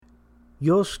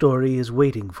Your story is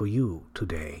waiting for you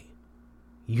today.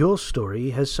 Your story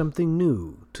has something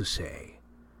new to say.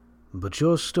 But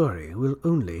your story will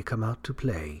only come out to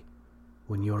play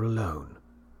when you're alone.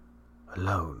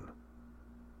 Alone.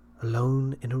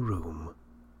 Alone in a room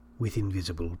with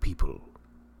invisible people.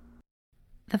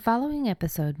 The following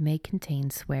episode may contain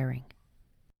swearing.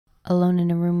 Alone in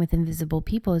a Room with Invisible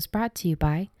People is brought to you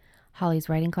by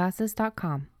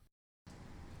hollyswritingclasses.com.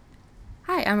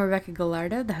 Hi, I'm Rebecca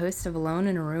Gallardo, the host of Alone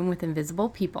in a Room with Invisible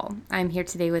People. I'm here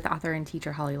today with author and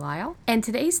teacher Holly Lyle, and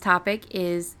today's topic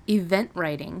is event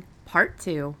writing, part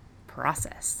 2,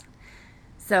 process.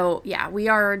 So yeah, we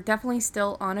are definitely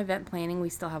still on event planning. We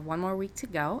still have one more week to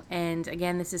go, and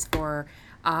again, this is for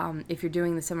if you're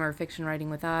doing the summer fiction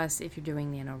writing with us, if you're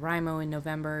doing NaNoWriMo in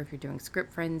November, if you're doing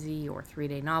Script Frenzy or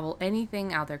 3-Day Novel,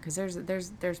 anything out there, because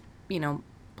there's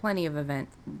plenty of event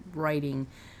writing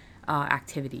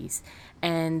activities,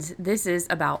 and this is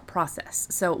about process.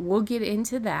 So we'll get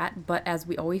into that, but as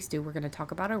we always do, we're going to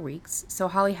talk about our weeks. So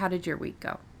Holly, how did your week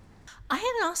go? I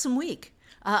had an awesome week.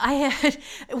 I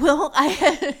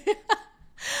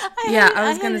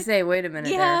was going to say, wait a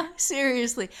minute. Yeah, there.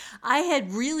 Seriously. I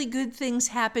had really good things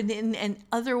happen in an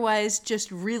otherwise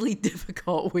just really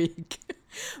difficult week.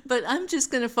 But I'm just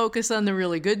going to focus on the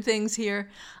really good things here.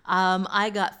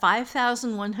 I got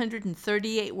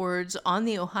 5,138 words on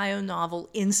the Ohio novel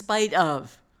in spite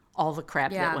of all the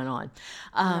crap that went on.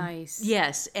 Nice.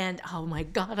 Yes. And oh my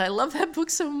God, I love that book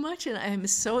so much. And I am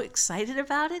so excited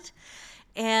about it.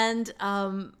 And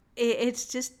it's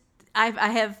just,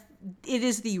 it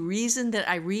is the reason that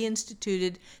I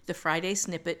reinstituted the Friday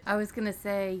snippet. I was going to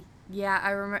say, yeah, I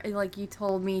remember, like, you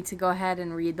told me to go ahead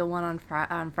and read the one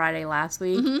on Friday last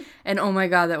week, and oh my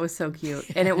God, that was so cute,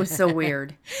 and it was so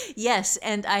weird. Yes,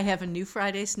 and I have a new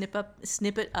Friday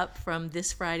snippet up from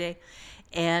this Friday,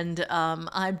 and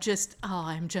I'm just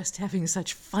having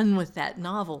such fun with that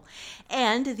novel.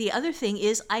 And the other thing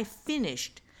is I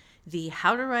finished the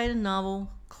How to Write a Novel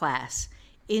class,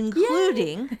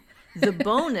 including the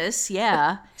bonus,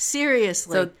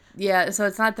 seriously. So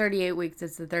it's not 38 weeks,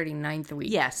 it's the 39th week.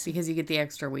 Yes. Because you get the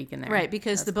extra week in there. Right,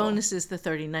 because the bonus is the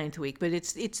 39th week, but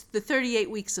it's the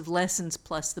 38 weeks of lessons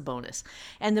plus the bonus.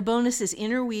 And the bonus is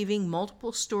interweaving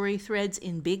multiple story threads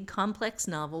in big complex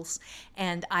novels,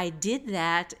 and I did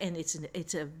that, and it's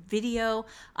a video.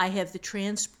 I have the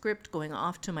transcript going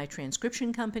off to my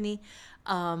transcription company.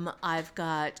 It's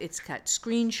got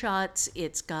screenshots,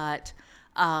 it's got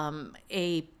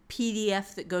a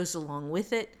PDF that goes along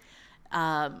with it.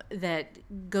 That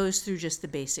goes through just the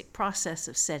basic process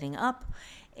of setting up.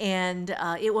 And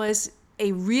it was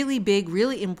a really big,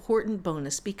 really important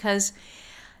bonus because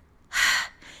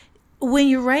when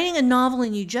you're writing a novel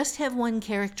and you just have one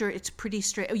character, it's pretty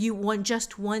straight. You want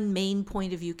just one main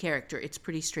point of view character, it's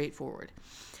pretty straightforward.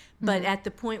 But at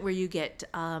the point where you get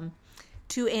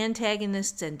two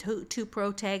antagonists and two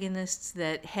protagonists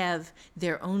that have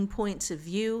their own points of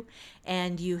view,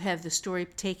 and you have the story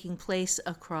taking place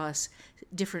across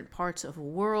different parts of a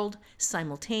world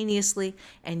simultaneously,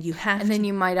 and then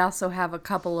you might also have a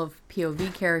couple of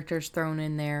POV characters thrown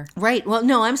in there. Right. Well,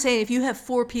 no, I'm saying if you have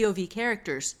 4 POV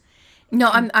characters. No,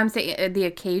 I'm saying the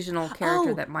occasional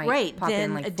character that might pop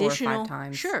in like 4 or 5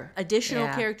 times. Sure, additional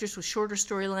characters with shorter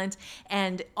storylines,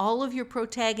 and all of your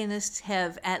protagonists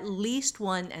have at least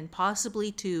 1 and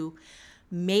possibly 2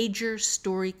 major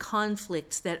story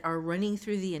conflicts that are running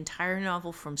through the entire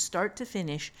novel from start to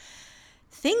finish.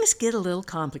 Things get a little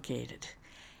complicated,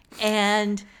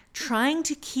 and trying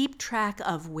to keep track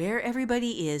of where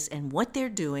everybody is and what they're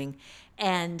doing,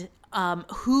 and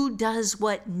who does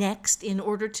what next in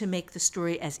order to make the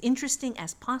story as interesting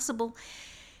as possible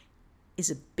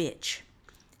is a bitch.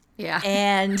 Yeah.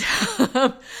 And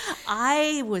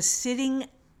I was sitting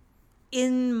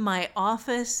in my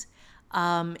office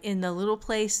in the little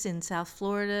place in South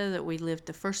Florida that we lived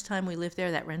the first time we lived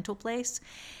there, that rental place.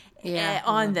 Yeah,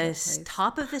 on the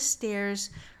top of the stairs,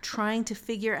 trying to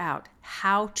figure out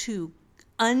how to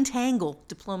untangle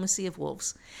Diplomacy of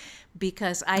Wolves,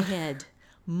 because I had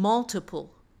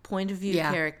multiple point of view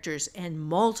characters and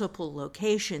multiple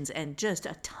locations and just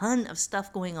a ton of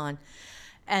stuff going on.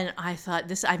 And I thought,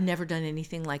 I've never done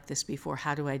anything like this before.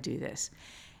 How do I do this?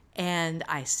 And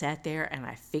I sat there and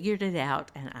I figured it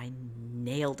out and I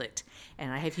nailed it.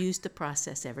 And I have used the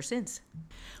process ever since.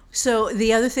 So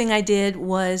the other thing I did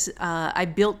was I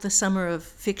built the Summer of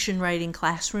Fiction Writing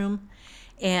Classroom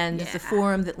and the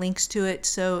forum that links to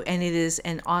it. And it is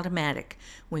an automatic.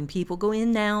 When people go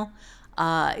in now,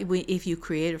 if you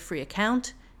create a free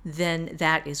account, then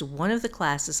that is one of the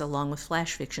classes along with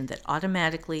Flash Fiction that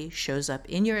automatically shows up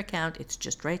in your account. It's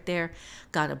just right there.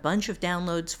 Got a bunch of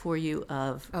downloads for you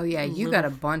of... Oh, yeah, you got a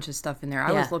bunch of stuff in there.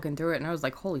 I was looking through it, and I was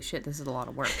like, holy shit, this is a lot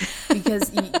of work.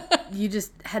 Because you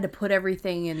just had to put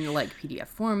everything in, like, PDF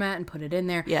format and put it in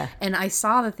there. Yeah. And I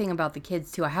saw the thing about the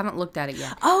kids, too. I haven't looked at it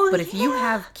yet. Oh, But if you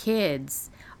have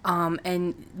kids,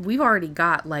 and we've already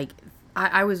got, like...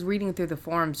 I was reading through the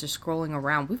forums, just scrolling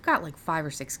around. We've got like 5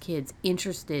 or 6 kids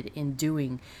interested in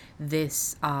doing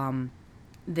this,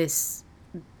 this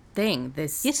thing.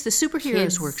 It's the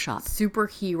Superheroes Workshop.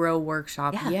 Superhero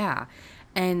Workshop, yeah.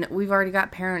 And we've already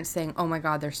got parents saying, "Oh my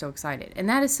God, they're so excited!" And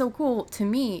that is so cool to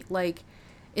me. Like,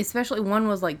 especially one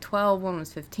was like 12, one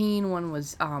was 15, one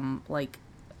was like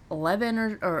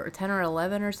 11 or 10 or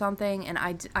 11 or something, and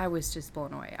I was just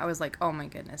blown away. I was like, oh my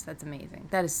goodness, that's amazing.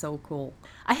 That is so cool.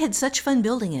 I had such fun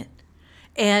building it.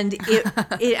 And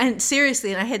and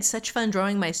seriously, and I had such fun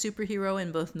drawing my superhero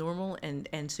in both normal and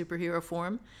superhero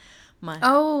form.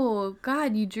 Oh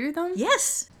God, you drew them?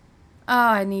 Yes. Oh,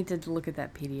 I need to look at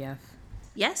that PDF.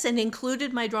 Yes, and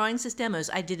included my drawings as demos.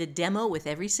 I did a demo with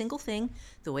every single thing,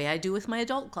 the way I do with my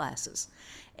adult classes.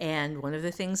 And one of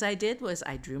the things I did was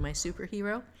I drew my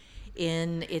superhero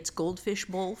in its goldfish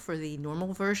bowl for the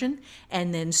normal version,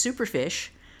 and then Superfish.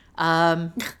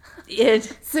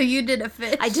 So you did a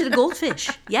fish? I did a goldfish,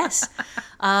 yes.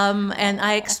 And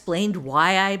I explained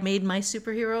why I made my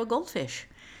superhero a goldfish.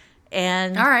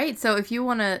 And all right, so if you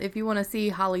wanna see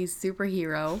Holly's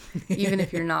superhero, even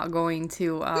if you're not going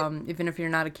to, even if you're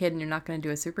not a kid and you're not going to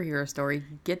do a superhero story,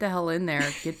 get the hell in there,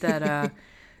 get that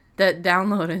that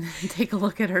download and take a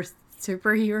look at her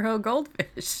superhero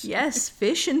goldfish. Yes,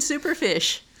 fish and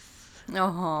superfish.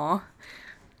 Oh,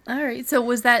 all right. So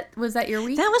was that your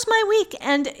week? That was my week,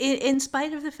 and in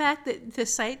spite of the fact that the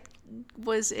site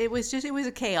was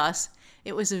a chaos.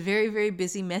 It was a very, very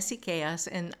busy, messy chaos,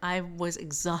 and I was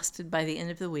exhausted by the end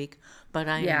of the week, but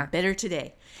I am better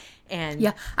today. And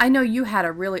yeah, I know you had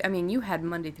you had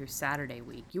Monday through Saturday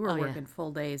week. You were working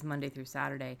full days Monday through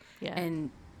Saturday. Yeah.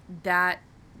 And that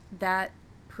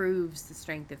proves the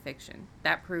strength of fiction.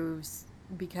 That proves,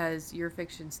 because your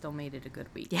fiction still made it a good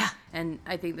week. Yeah. And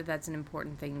I think that that's an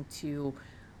important thing to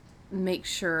make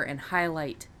sure and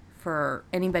highlight for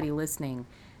anybody listening,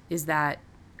 is that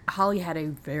Holly had a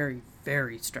very,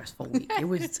 very stressful week.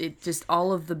 It just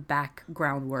all of the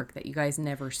background work that you guys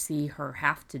never see her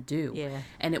have to do. Yeah.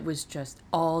 And it was just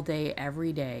all day,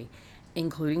 every day,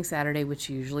 including Saturday, which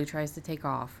she usually tries to take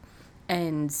off.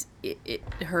 And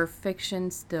her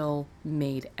fiction still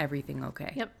made everything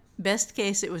okay. Yep. Best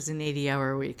case, it was an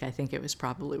 80-hour week. I think it was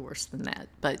probably worse than that.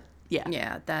 But yeah.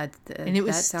 Yeah, and it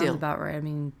was that still, sounds about right. I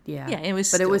mean, yeah. Yeah, it was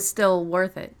But still, it was still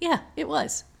worth it. Yeah, it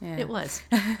was. Yeah. It was.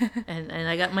 and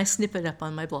I got my snippet up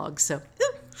on my blog, so.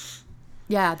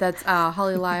 Yeah, that's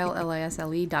hollylyle,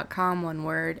 LISLE.com, one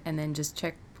word, and then just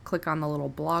click on the little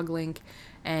blog link,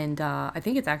 and I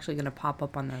think it's actually going to pop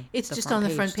up on the It's just on the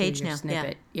front page too, your now.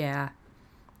 snippet. Yeah.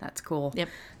 That's cool. Yep.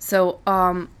 So,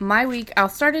 my week, I'll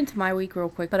start into my week real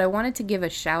quick, but I wanted to give a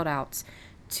shout out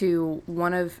to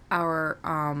one of our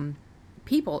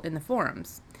people in the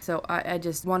forums. So I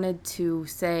just wanted to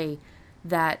say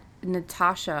that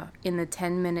Natasha in the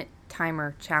 10-minute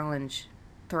timer challenge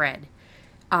thread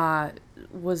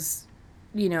was,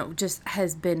 just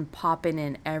has been popping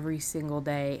in every single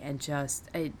day, and just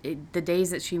the days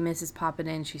that she misses popping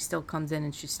in, she still comes in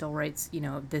and she still writes,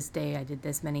 this day I did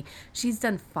this many. She's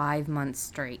done 5 months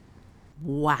straight.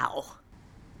 Wow.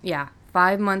 Yeah,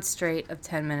 5 months straight of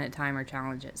 10-minute timer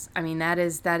challenges. I mean, that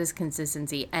is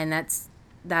consistency, and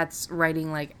that's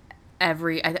writing like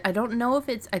every. I don't know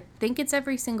if I think it's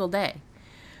every single day.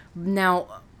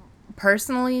 Now,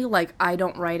 personally, like, I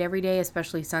don't write every day,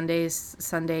 especially Sundays.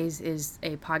 Sundays is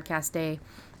a podcast day,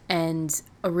 and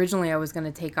originally I was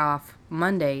going to take off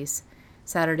Mondays,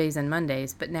 Saturdays and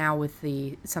Mondays, but now with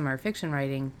the summer fiction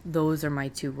writing, those are my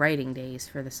 2 writing days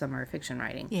for the summer fiction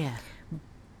writing. Yeah.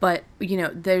 But,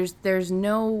 there's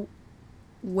no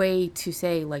way to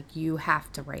say, like, you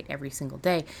have to write every single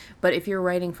day. But if you're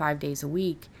writing 5 days a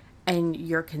week and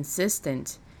you're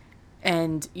consistent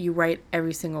and you write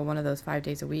every single one of those 5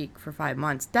 days a week for 5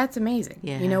 months, that's amazing.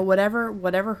 Yeah. Whatever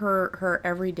her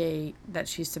every day that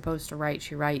she's supposed to write,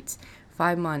 she writes.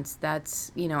 5 months,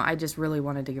 that's, I just really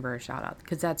wanted to give her a shout out,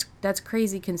 because that's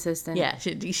crazy consistent. Yeah,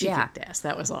 she kicked ass.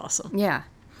 That was awesome. Yeah.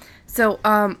 So,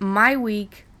 my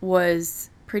week was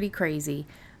pretty crazy.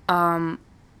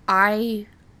 I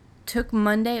took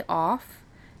Monday off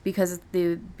because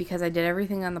I did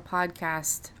everything on the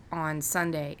podcast on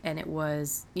Sunday, and it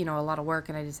was, a lot of work,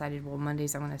 and I decided, well,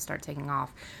 Mondays I'm going to start taking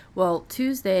off. Well,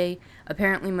 Tuesday,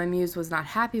 apparently my muse was not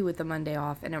happy with the Monday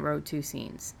off, and it wrote 2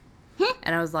 scenes.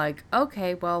 And I was like,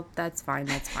 okay, well, that's fine.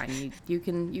 You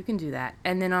can do that.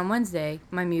 And then on Wednesday,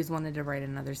 my muse wanted to write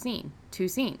another scene, 2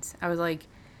 scenes. I was like,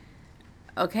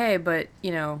 okay, but,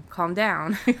 calm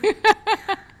down.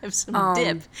 Have some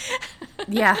dip.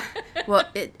 Yeah. Well,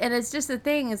 and it's just the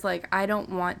thing is, like, I don't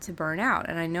want to burn out,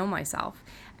 and I know myself.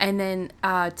 And then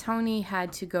Tony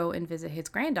had to go and visit his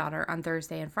granddaughter on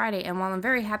Thursday and Friday. And while I'm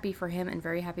very happy for him and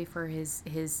very happy for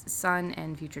his son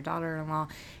and future daughter-in-law,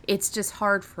 it's just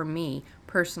hard for me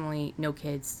personally, no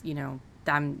kids,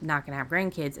 I'm not going to have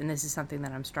grandkids. And this is something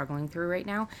that I'm struggling through right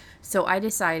now. So I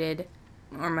decided,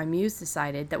 or my muse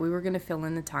decided, that we were going to fill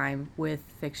in the time with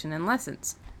fiction and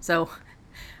lessons. So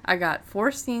I got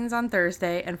 4 scenes on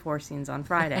Thursday and 4 scenes on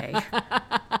Friday.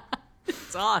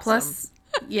 It's awesome.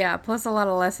 Plus a lot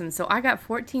of lessons. So I got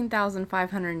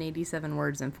 14,587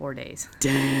 words in 4 days.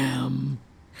 Damn.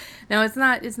 Now, it's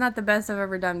not the best I've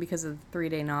ever done because of the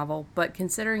 3-day novel, but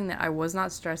considering that I was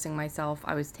not stressing myself,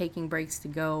 I was taking breaks to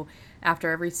go.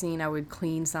 After every scene, I would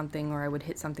clean something or I would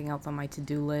hit something else on my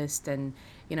to-do list and,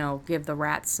 give the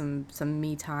rats some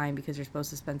me time because you're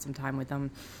supposed to spend some time with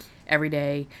them every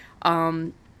day.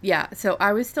 So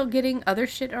I was still getting other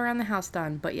shit around the house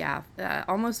done, but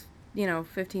almost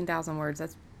 15,000 words.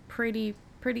 That's pretty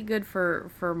good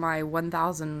for my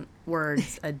 1,000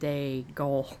 words a day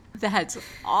goal. That's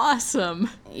awesome.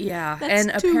 Yeah. That's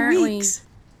and 2 apparently weeks.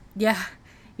 Yeah.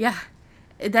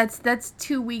 That's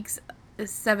 2 weeks,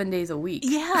 7 days a week.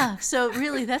 Yeah. So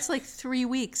really that's like 3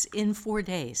 weeks in 4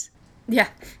 days. Yeah.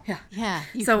 Yeah.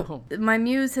 So my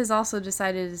muse has also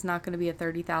decided it's not going to be a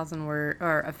 30,000 word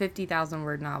or a 50,000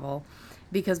 word novel,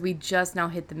 because we just now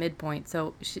hit the midpoint.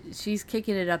 So she's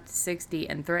kicking it up to 60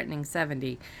 and threatening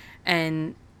 70.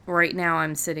 And right now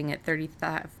I'm sitting at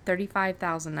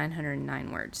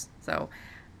 35,909 words. So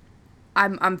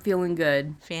I'm feeling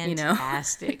good.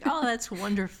 Fantastic. Oh, that's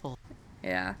wonderful.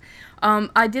 Yeah.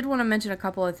 I did want to mention a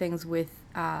couple of things with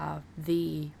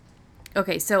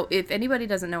Okay, so if anybody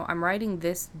doesn't know, I'm writing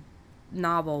this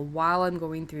novel while I'm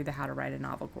going through the How to Write a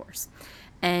Novel course.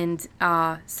 And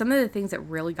some of the things that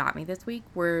really got me this week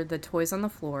were the toys on the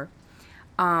floor.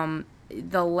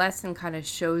 The lesson kind of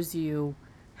shows you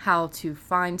how to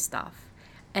find stuff.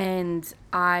 And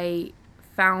I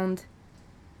found,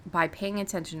 by paying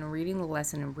attention and reading the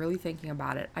lesson and really thinking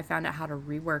about it, I found out how to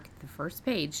rework the first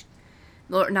page.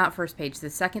 Not first page, the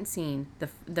second scene,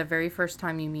 the very first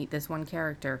time you meet this one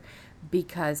character,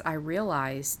 because I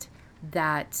realized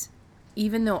that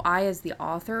even though I, as the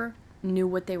author, knew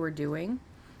what they were doing,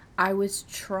 I was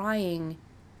trying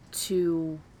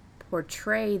to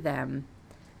portray them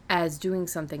as doing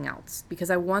something else, because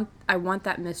I want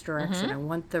that misdirection. Mm-hmm. I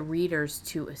want the readers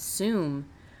to assume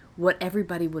what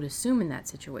everybody would assume in that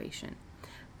situation.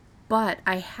 But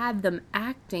I had them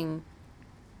acting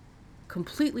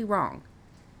completely wrong.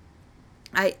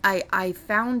 I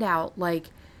found out, like,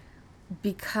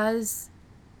 because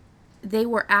they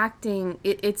were acting,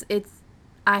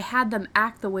 I had them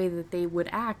act the way that they would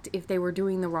act if they were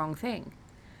doing the wrong thing.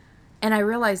 And I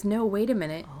realized, no, wait a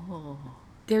minute. Oh.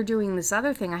 They're doing this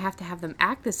other thing. I have to have them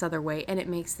act this other way, and it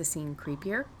makes the scene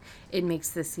creepier. It makes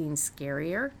the scene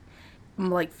scarier,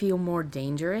 like feel more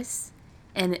dangerous.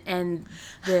 And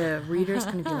the reader's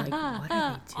going to be like, what are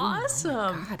they doing? Awesome.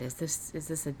 Oh my God, is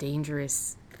this a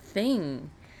dangerous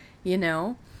thing?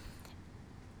 Yeah.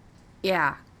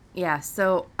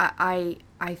 So I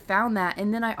found that,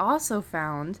 and then I also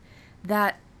found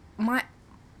that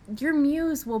your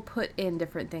muse will put in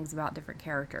different things about different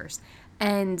characters,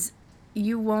 and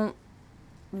you won't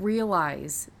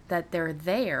realize that they're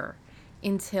there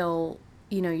until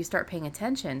you start paying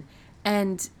attention.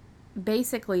 And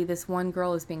basically, this one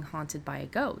girl is being haunted by a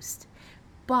ghost,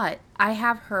 but I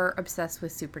have her obsessed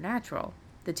with Supernatural,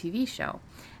 the TV show.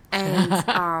 And,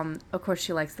 of course,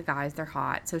 she likes the guys. They're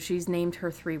hot. So she's named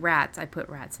her 3 rats. I put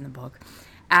rats in the book.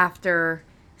 After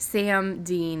Sam,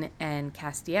 Dean, and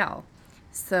Castiel.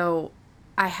 So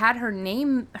I had her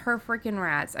name her freaking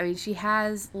rats. I mean, she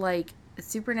has, like, a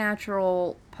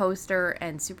Supernatural poster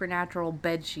and Supernatural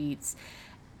bed sheets.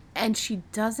 And she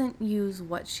doesn't use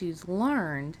what she's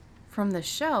learned from the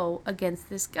show against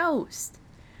this ghost.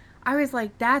 I was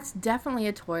like, that's definitely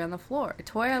a toy on the floor. A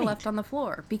toy I left on the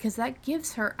floor. Because that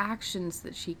gives her actions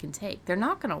that she can take. They're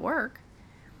not going to work.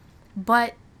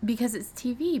 But because it's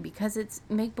TV, because it's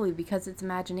make-believe, because it's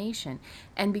imagination.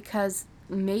 And because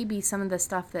maybe some of the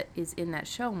stuff that is in that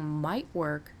show might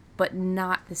work, but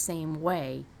not the same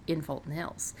way in Fulton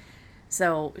Hills.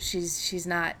 So she's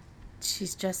not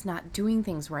she's just not doing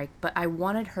things right. But I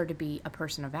wanted her to be a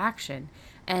person of action,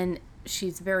 and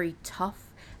she's very tough,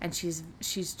 and she's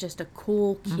just a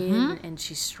cool kid, and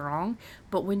she's strong.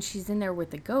 But when she's in there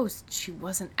with the ghost, she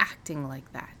wasn't acting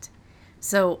like that.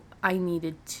 So I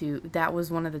needed to. That was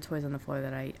one of the toys on the floor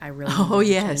that I really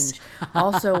needed to change.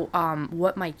 Also,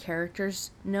 what my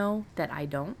characters know that I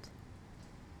don't.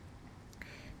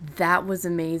 That was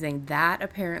amazing. That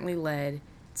apparently led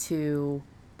to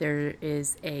there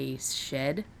is a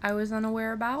shed I was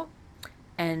unaware about.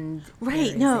 And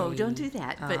right, no, don't do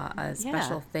that. But a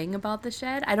special thing about the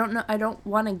shed. I don't know. I don't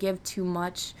want to give too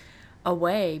much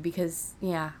away because,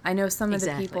 I know some of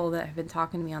the people that have been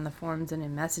talking to me on the forums and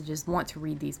in messages want to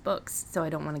read these books, so I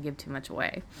don't want to give too much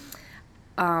away.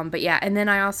 But yeah, and then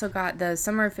I also got the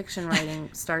Summer of Fiction writing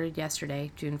started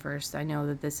yesterday, June 1st. I know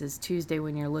that this is Tuesday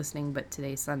when you're listening, but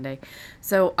today's Sunday.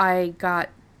 So I got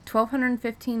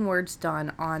 1,215 words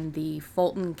done on the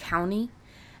Fulton County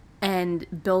and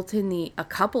built in a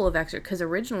couple of extra, because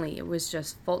originally it was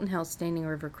just Fulton Hills, Standing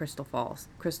River, Crystal Falls.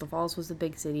 Crystal Falls was the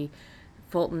big city.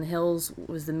 Fulton Hills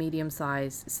was the medium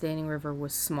size. Standing River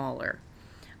was smaller.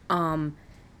 And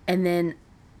then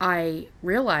I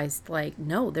realized,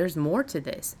 no, there's more to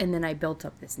this. And then I built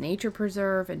up this nature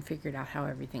preserve and figured out how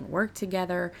everything worked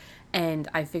together. And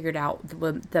I figured out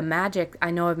the magic.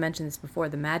 I know I've mentioned this before.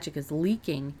 The magic is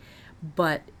leaking,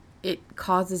 but it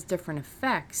causes different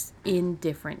effects in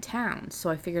different towns. So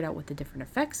I figured out what the different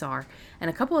effects are. And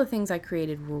a couple of things I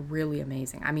created were really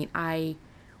amazing. I mean,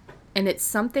 and it's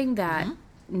something that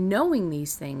knowing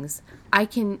these things, I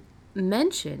can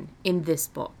mention in this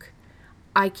book.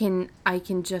 I can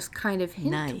just kind of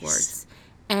hint towards.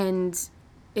 And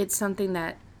it's something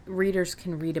that readers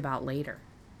can read about later.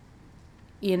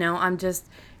 I'm just,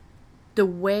 the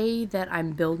way that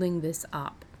I'm building this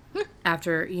up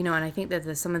after, and I think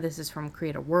that some of this is from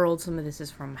Create a World, some of this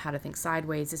is from How to Think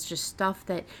Sideways. It's just stuff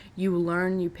that you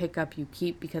learn, you pick up, you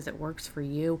keep because it works for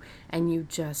you, and you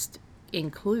just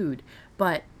include.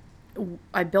 But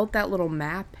I built that little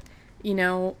map,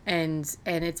 and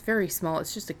it's very small.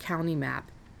 It's just a county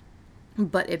map,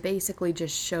 but it basically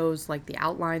just shows the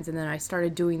outlines. And then I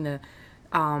started doing the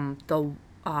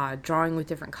drawing with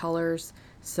different colors.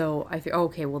 So I feel,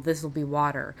 okay, well, this will be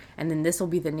water, and then this will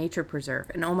be the nature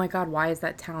preserve. And oh my God, why is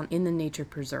that town in the nature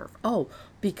preserve? Oh,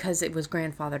 because it was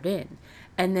grandfathered in.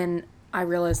 And then I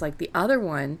realized the other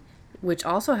one, which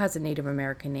also has a Native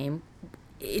American name,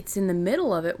 it's in the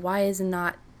middle of it. Why is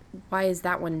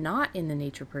that one not in the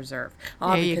nature preserve?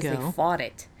 Oh, because they fought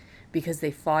it. Because they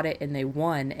fought it and they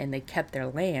won and they kept their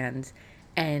land.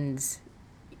 And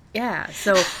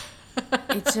so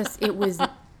it was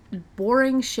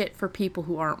boring shit for people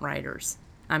who aren't writers,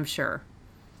 I'm sure.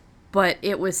 But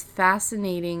it was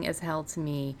fascinating as hell to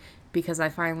me because I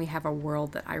finally have a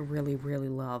world that I really, really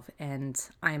love and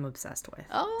I am obsessed with.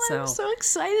 Oh, I'm so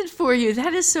excited for you.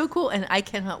 That is so cool. And I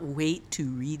cannot wait to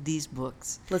read these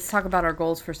books. Let's talk about our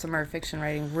goals for summer fiction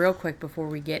writing real quick before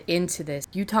we get into this.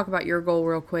 You talk about your goal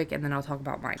real quick and then I'll talk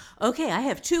about mine. Okay, I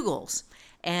have 2 goals.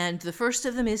 And the first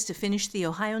of them is to finish the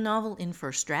Ohio novel in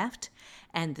first draft.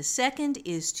 And the second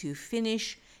is to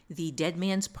finish the Dead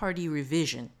Man's Party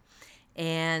revision.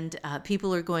 And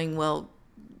people are going, well,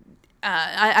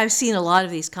 I've seen a lot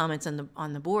of these comments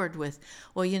on the board with,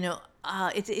 well,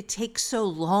 it takes so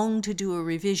long to do a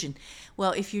revision.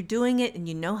 Well, if you're doing it and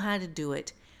you know how to do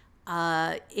it,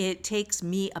 it takes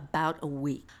me about a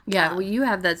week. Yeah, well, you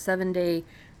have that 7-day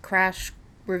crash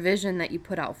revision that you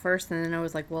put out first, and then I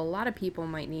was like, well, a lot of people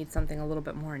might need something a little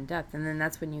bit more in depth, and then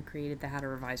that's when you created the How to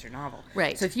Revise Your Novel.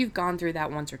 Right. So if you've gone through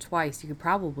that once or twice, you could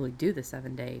probably do the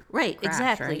 7-day right crash,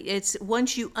 exactly right? It's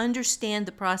once you understand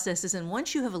the processes and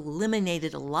once you have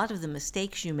eliminated a lot of the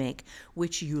mistakes you make,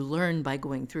 which you learn by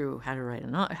going through How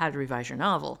to Revise Your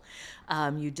Novel,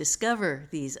 you discover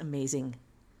these amazing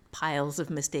piles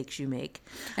of mistakes you make.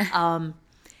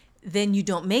 Then you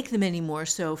don't make them anymore,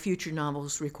 so future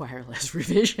novels require less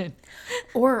revision.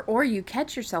 Or you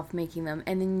catch yourself making them,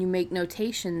 and then you make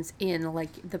notations in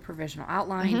the provisional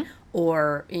outline,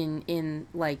 or in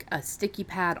a sticky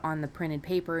pad on the printed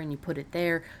paper, and you put it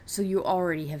there, so you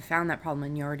already have found that problem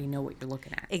and you already know what you're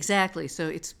looking at. Exactly, so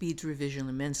it speeds revision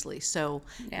immensely. So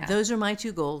those are my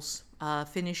 2 goals: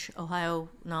 finish Ohio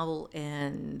novel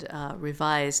and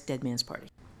revise Dead Man's Party.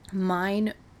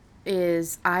 Mine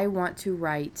is I want to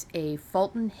write a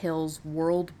Fulton Hills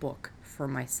world book for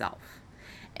myself.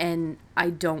 And I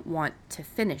don't want to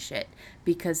finish it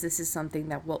because this is something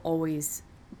that will always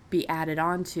be added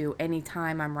on to.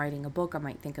 Anytime I'm writing a book, I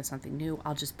might think of something new.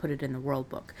 I'll just put it in the world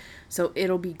book. So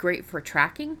it'll be great for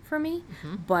tracking for me,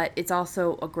 but it's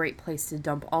also a great place to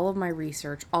dump all of my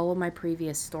research, all of my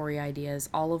previous story ideas,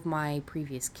 all of my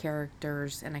previous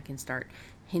characters, and I can start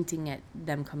hinting at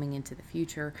them coming into the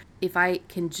future. If I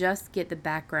can just get the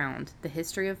background, the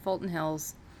history of Fulton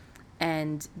Hills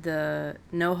and the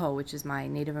NoHo, which is my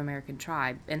Native American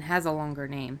tribe and has a longer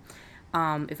name,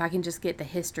 if I can just get the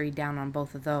history down on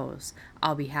both of those,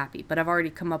 I'll be happy. But I've already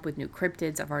come up with new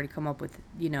cryptids. I've already come up with,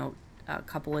 a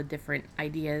couple of different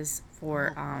ideas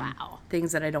for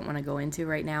things that I don't want to go into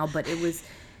right now. But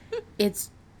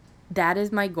that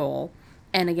is my goal.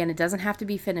 And again, it doesn't have to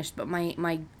be finished, but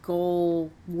my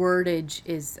goal wordage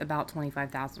is about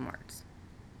 25,000 words.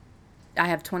 I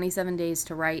have 27 days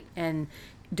to write, and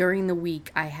during the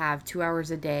week, I have 2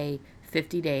 hours a day,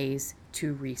 50 days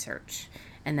to research.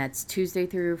 And that's Tuesday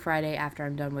through Friday after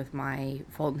I'm done with my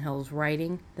Fulton Hills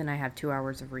writing. Then I have 2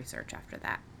 hours of research after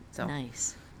that. So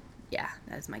Nice. Yeah,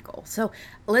 that is my goal. So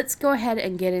let's go ahead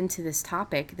and get into this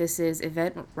topic. This is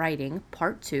event writing,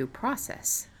 part 2,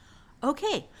 process.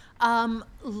 Okay.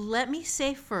 Let me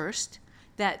say first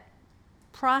that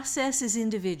process is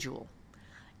individual.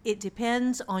 It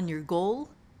depends on your goal.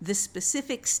 The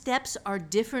specific steps are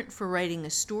different for writing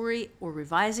a story or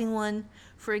revising one,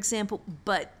 for example,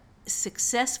 but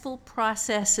successful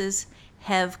processes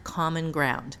have common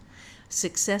ground.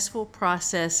 Successful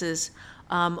processes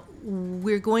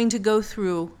we're going to go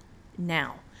through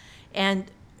now.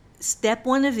 And step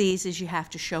one of these is you have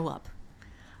to show up.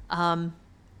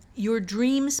 Your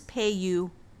dreams pay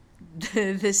you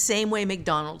the same way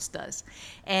McDonald's does.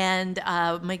 And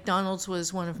McDonald's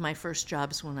was one of my first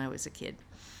jobs when I was a kid.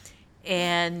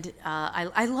 And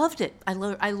I loved it. I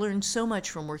learned so much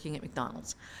from working at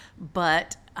McDonald's.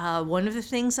 But one of the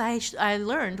things I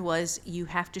learned was you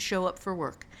have to show up for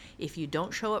work. If you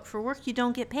don't show up for work, you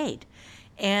don't get paid.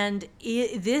 And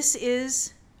this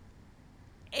is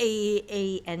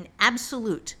an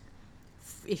absolute.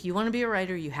 If you want to be a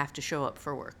writer, you have to show up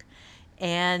for work.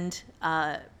 And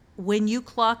when you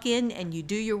clock in and you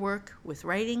do your work with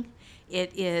writing,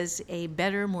 it is a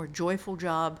better, more joyful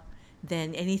job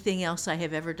than anything else I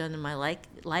have ever done in my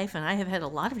life. And I have had a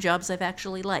lot of jobs I've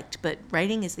actually liked, but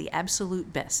writing is the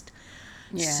absolute best.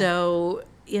 Yeah. So,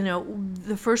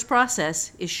 the first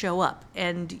process is show up.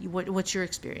 And what's your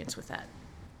experience with that?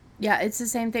 Yeah, it's the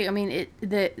same thing. I mean,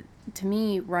 to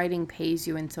me, writing pays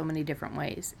you in so many different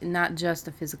ways, not just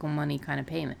a physical money kind of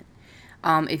payment.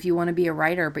 If you want to be a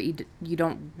writer, but you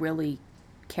don't really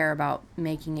care about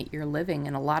making it your living,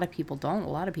 and a lot of people don't. A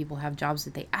lot of people have jobs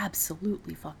that they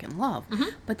absolutely fucking love,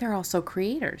 but they're also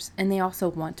creators, and they also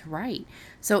want to write.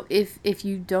 So if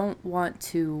you don't want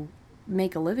to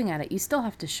make a living at it, you still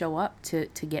have to show up to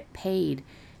get paid,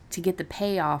 to get the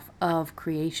payoff of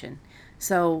creation.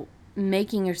 So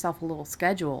making yourself a little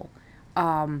schedule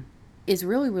is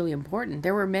really, really important.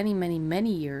 There were many, many,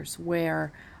 many years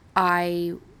where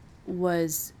I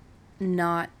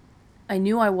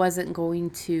knew I wasn't going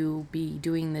to be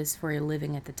doing this for a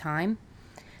living at the time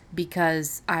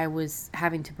because I was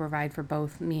having to provide for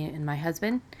both me and my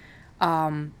husband,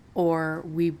 or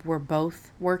we were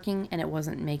both working and it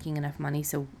wasn't making enough money,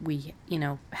 so we,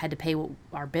 had to pay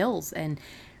our bills. And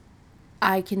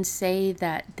I can say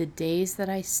that the days that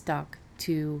I stuck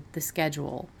to the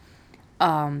schedule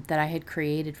that I had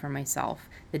created for myself,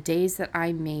 the days that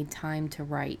I made time to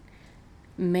write,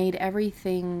 made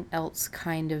everything else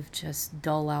kind of just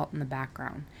dull out in the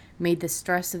background, made the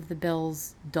stress of the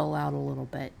bills dull out a little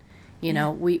bit. We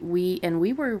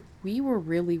were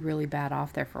really, really bad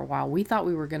off there for a while. We thought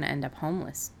we were going to end up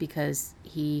homeless because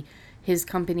his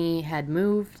company had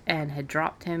moved and had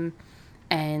dropped him,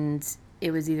 and it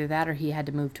was either that or he had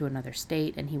to move to another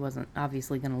state, and he wasn't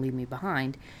obviously going to leave me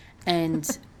behind. And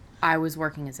I was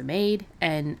working as a maid,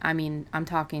 and I mean, I've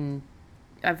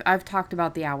talked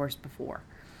about the hours before.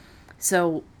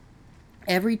 So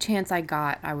every chance I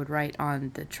got, I would write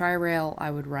on the tri-rail. I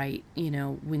would write,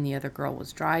 when the other girl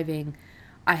was driving.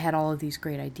 I had all of these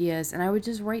great ideas, and I would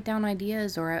just write down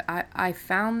ideas, or I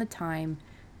found the time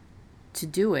to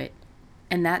do it,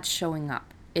 and that's showing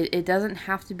up. It doesn't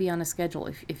have to be on a schedule.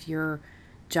 If your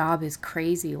job is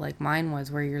crazy like mine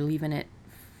was, where you're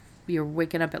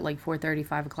waking up at like 4:30,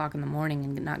 5 o'clock in the morning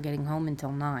and not getting home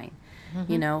until 9.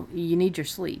 You need your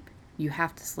sleep. You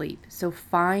have to sleep. So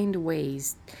find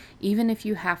ways, even if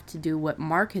you have to do what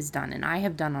Mark has done and I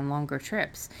have done on longer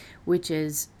trips, which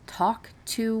is talk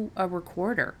to a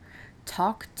recorder,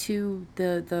 talk to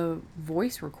the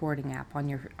voice recording app on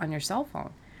your cell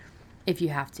phone. if you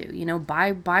have to. You know,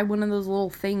 buy one of those little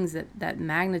things that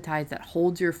magnetize, that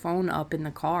holds your phone up in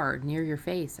the car near your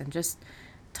face, and just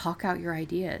talk out your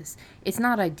ideas. It's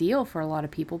not ideal for a lot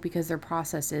of people because their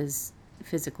process is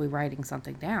physically writing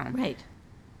something down. Right.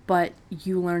 But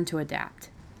you learn to adapt.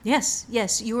 Yes,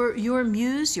 yes. Your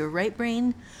muse, your right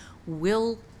brain,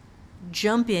 will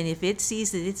jump in if it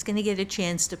sees that it's going to get a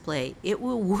chance to play. It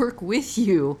will work with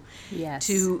you Yes.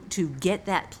 to get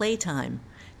that playtime,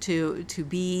 to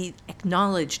be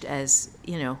acknowledged as,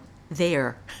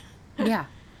 there. Yeah.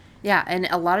 Yeah, and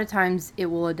a lot of times it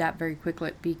will adapt very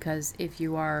quickly, because if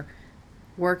you are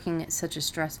working at such a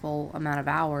stressful amount of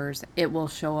hours, it will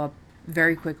show up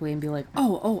very quickly and be like,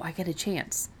 oh, I get a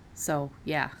chance. So,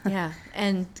 yeah. Yeah,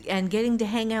 and getting to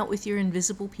hang out with your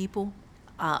invisible people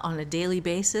on a daily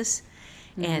basis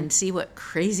and see what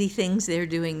crazy things they're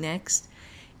doing next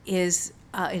is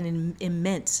an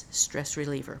immense stress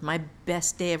reliever. My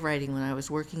best day of writing when I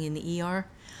was working in the ER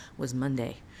was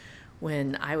Monday,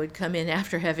 when I would come in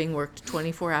after having worked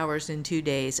 24 hours in 2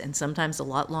 days, and sometimes a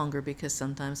lot longer because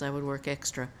sometimes I would work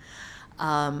extra.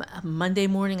 Monday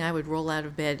morning I would roll out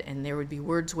of bed and there would be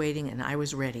words waiting, and I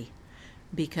was ready,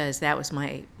 because that was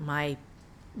my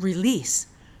release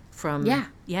from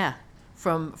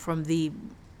from the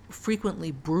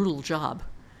frequently brutal job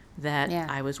that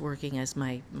I was working as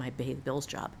my pay the bills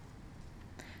job.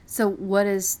 So what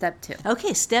is step 2?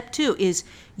 Okay, step 2 is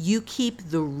you keep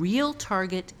the real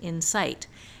target in sight.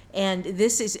 And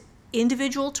this is,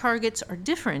 individual targets are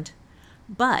different,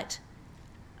 but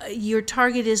your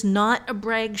target is not a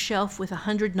brag shelf with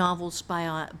 100 novels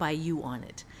by you on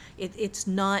it. It's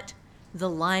not the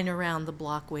line around the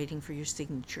block waiting for your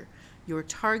signature. Your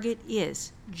target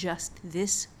is just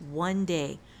this one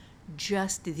day,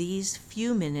 just these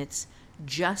few minutes,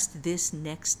 just this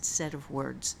next set of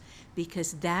words,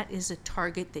 because that is a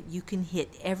target that you can hit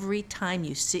every time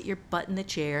you sit your butt in the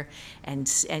chair and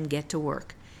get to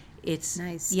work. It's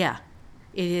nice. Yeah,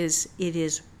 it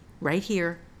is right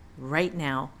here, right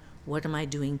now. What am I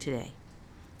doing today?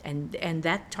 And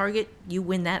that target, you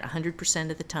win that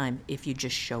 100% of the time if you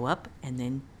just show up and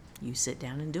then you sit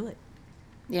down and do it.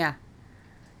 Yeah.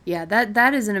 Yeah,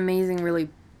 that is an amazing, really,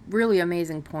 really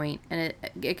amazing point. And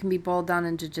it can be boiled down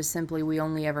into just simply, we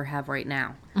only ever have right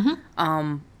now.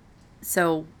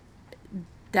 So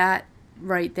that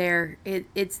right there,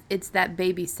 it's that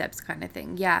baby steps kind of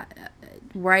thing. Yeah,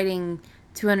 writing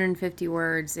 250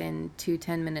 words in 2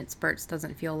 10-minute spurts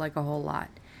doesn't feel like a whole lot.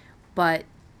 But,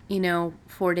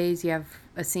 4 days you have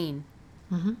a scene.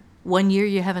 1 year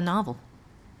you have a novel.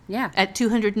 Yeah. At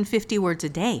 250 words a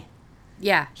day.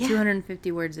 Yeah,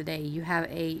 250 words a day. You have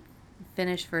a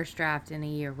finished first draft in a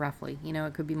year, roughly.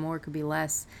 It could be more, it could be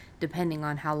less, depending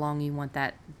on how long you want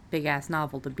that big-ass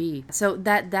novel to be. So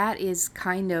that is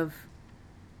kind of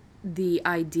the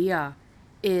idea,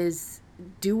 is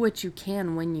do what you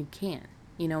can when you can.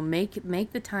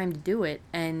 Make the time to do it,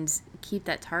 and keep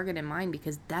that target in mind,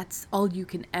 because that's all you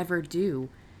can ever do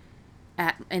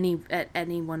at any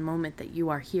one moment that you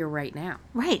are here right now.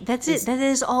 Right, that's it. That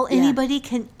is all anybody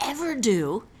can ever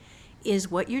do,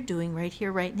 is what you're doing right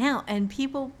here, right now. And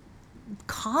people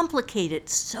complicate it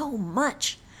so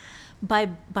much by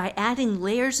adding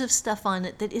layers of stuff on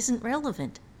it that isn't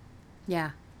relevant.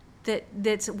 Yeah.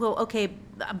 That's, well, okay,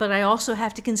 but I also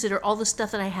have to consider all the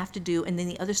stuff that I have to do, and then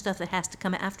the other stuff that has to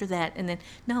come after that, and then,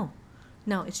 no,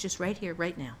 it's just right here,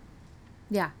 right now.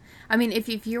 Yeah. I mean,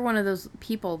 if you're one of those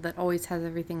people that always has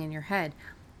everything in your head,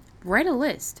 write a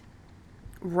list.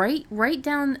 Write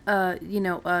down,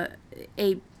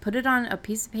 put it on a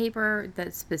piece of paper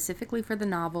that's specifically for the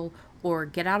novel, or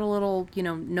get out a little,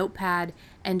 notepad,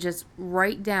 and just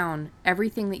write down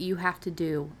everything that you have to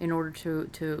do in order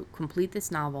to complete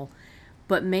this novel.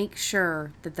 But make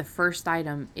sure that the first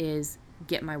item is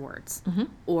get my words,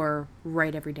 or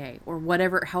write every day, or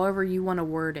whatever, however you want to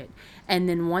word it. And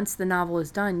then once the novel is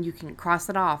done, you can cross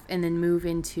it off and then move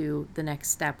into the next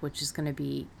step, which is going to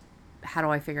be, how do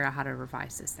I figure out how to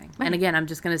revise this thing? Right. And again, I'm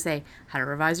just going to say how to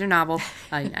revise your novel.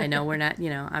 I know we're not,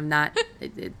 I'm not,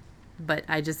 but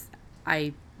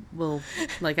I will,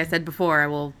 like I said before, I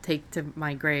will take to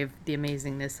my grave the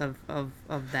amazingness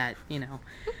of that,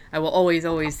 I will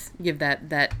always give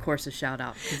that course a shout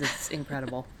out, because it's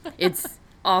incredible. It's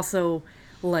also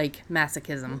like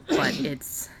masochism, but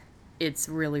it's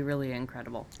really, really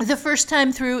incredible. The first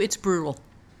time through, it's brutal.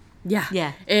 Yeah.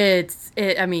 Yeah.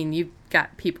 I mean, you've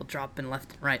got people dropping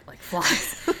left and right like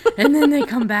flies. And then they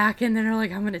come back and then they're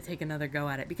like, I'm going to take another go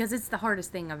at it, because it's the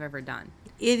hardest thing I've ever done.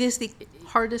 It is the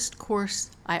hardest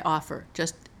course I offer.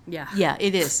 Just Yeah. Yeah,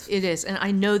 it is. It is. And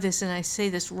I know this, and I say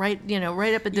this right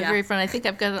up at the very front. I think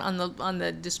I've got it on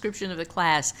the description of the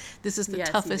class. This is the Yes,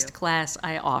 you toughest do. class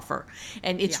I offer.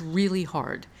 And it's Yeah. really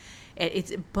hard.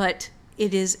 But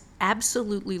it is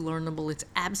absolutely learnable. It's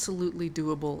absolutely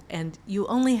doable. And you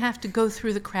only have to go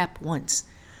through the crap once.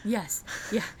 Yes.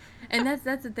 Yeah. And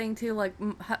that's the thing too. Like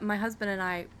my husband and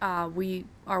I, we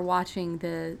are watching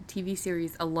the TV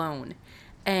series Alone,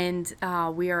 and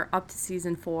we are up to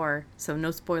season 4. So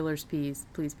no spoilers, please,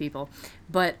 people.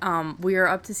 But we are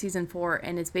up to season 4,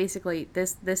 and it's basically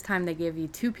this time they give you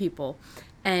 2 people,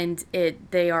 and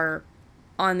they are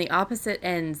on the opposite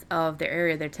ends of their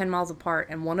area. They're 10 miles apart,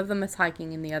 and one of them is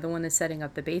hiking, and the other one is setting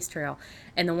up the base trail.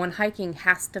 And the one hiking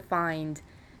has to find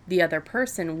the other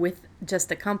person with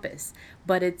just a compass,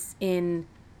 but it's in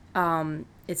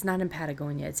it's not in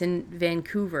Patagonia, it's in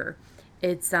Vancouver.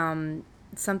 It's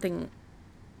something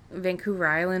Vancouver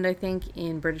Island, I think,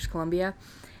 in British Columbia,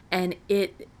 and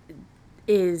it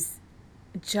is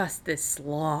just this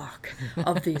slog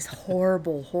of these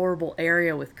horrible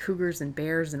area with cougars and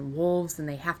bears and wolves, and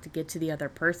they have to get to the other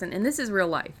person, and this is real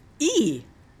life.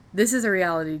 This is a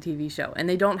reality TV show, and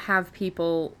they don't have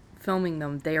people filming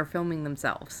them. They are filming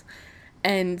themselves.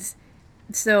 And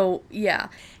so, yeah.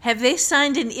 Have they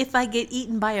signed an if I get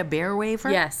eaten by a bear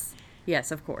waiver?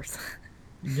 Yes, of course.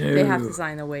 No. They have to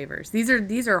sign the waivers. These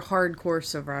are hardcore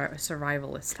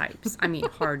survivalist types. I mean,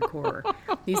 hardcore.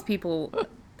 These people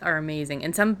are amazing,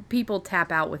 and some people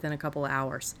tap out within a couple of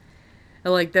hours.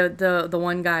 Like the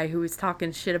one guy who was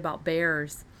talking shit about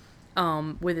bears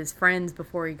with his friends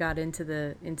before he got into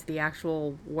the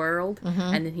actual world,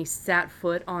 and then he sat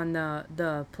foot on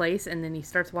the place, and then he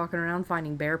starts walking around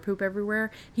finding bear poop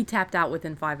everywhere. He tapped out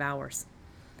within 5 hours.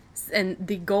 And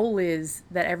the goal is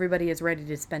that everybody is ready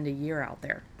to spend a year out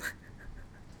there.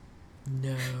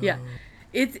 No. Yeah.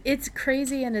 It's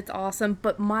crazy and it's awesome,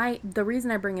 but the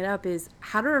reason I bring it up is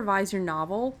How to Revise Your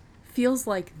Novel feels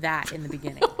like that in the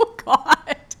beginning. Oh,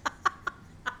 God.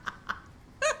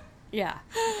 Yeah.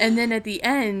 And then at the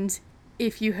end,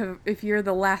 if you're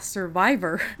the last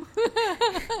survivor,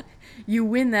 you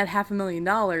win that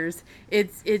 $500,000.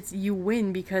 It's you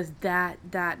win because that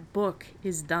book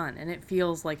is done, and it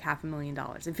feels like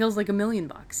 $500,000. It feels like $1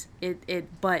 million.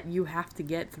 But you have to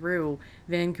get through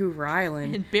Vancouver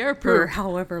Island And bear for poop.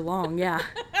 however long, yeah.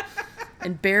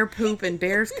 And bear poop and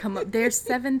bears come up. There's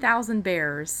 7,000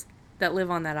 bears that live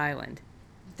on that island.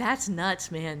 That's nuts,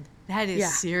 man. That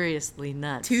is seriously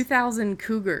nuts. 2,000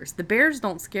 cougars. The bears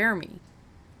don't scare me.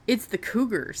 It's the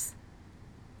cougars.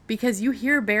 Because you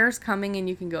hear bears coming and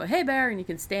you can go, hey bear, and you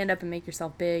can stand up and make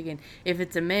yourself big. And if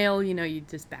it's a male, you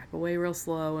just back away real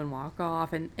slow and walk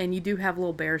off. And you do have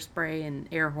little bear spray and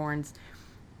air horns.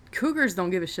 Cougars don't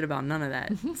give a shit about none of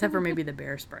that, except for maybe the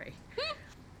bear spray.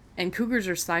 And cougars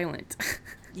are silent.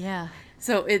 Yeah.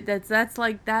 So that's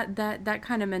like that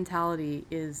kind of mentality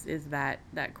is that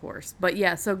course. But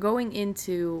yeah, so going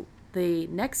into the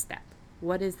next step.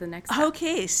 What is the next step?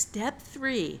 Okay, step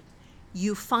 3.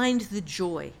 You find the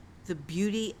joy, the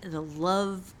beauty, the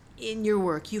love in your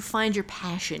work. You find your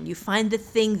passion. You find the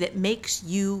thing that makes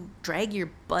you drag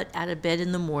your butt out of bed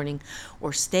in the morning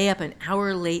or stay up an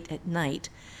hour late at night.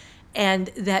 And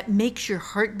that makes your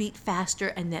heart beat faster,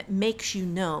 and that makes you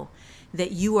know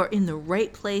that you are in the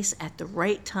right place at the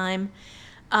right time.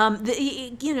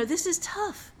 This is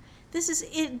tough. This is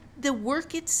it. The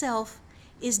work itself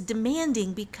is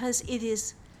demanding because it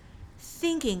is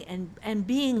thinking and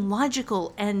being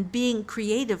logical and being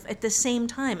creative at the same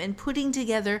time, and putting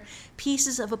together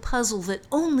pieces of a puzzle that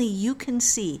only you can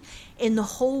see in the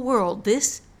whole world.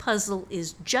 This puzzle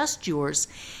is just yours.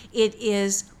 It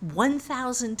is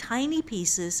 1,000 tiny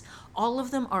pieces. All of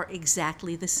them are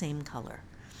exactly the same color.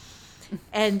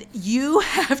 And you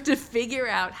have to figure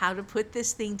out how to put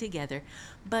this thing together.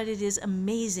 But it is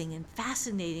amazing and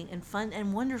fascinating and fun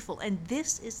and wonderful. And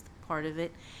this is the part of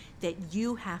it that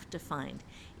you have to find,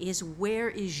 is where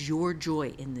is your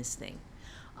joy in this thing?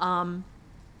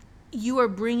 You are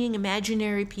bringing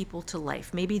imaginary people to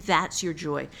life. Maybe that's your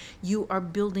joy. You are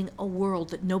building a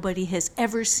world that nobody has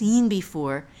ever seen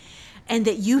before, and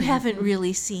that you haven't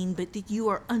really seen, but that you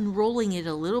are unrolling it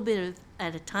a little bit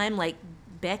at a time, like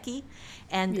Becky,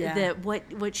 and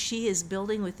what she is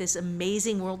building with this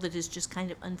amazing world that is just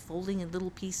kind of unfolding in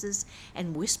little pieces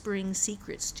and whispering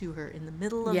secrets to her in the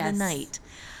middle of the night.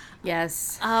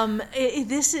 Yes.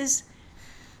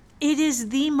 It is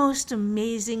the most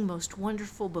amazing, most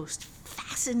wonderful, most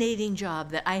fascinating job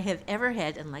that I have ever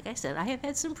had. And like I said, I have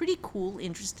had some pretty cool,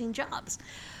 interesting jobs,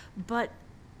 but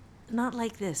not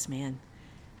like this, man.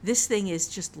 This thing is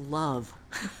just love.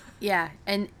 Yeah,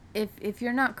 and if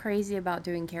you're not crazy about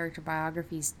doing character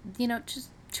biographies,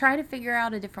 try to figure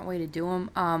out a different way to do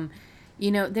them.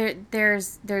 You know,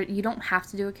 there's you don't have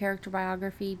to do a character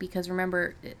biography, because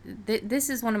remember, this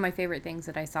is one of my favorite things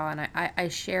that I saw, and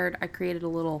I created a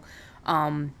little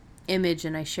image,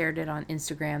 and I shared it on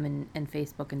Instagram and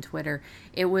Facebook and Twitter.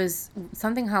 It was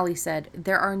something Holly said: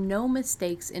 there are no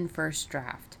mistakes in first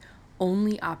draft,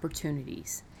 only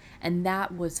opportunities. And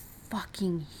that was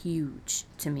fucking huge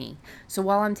to me. So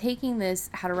while I'm taking this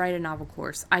How to Write a Novel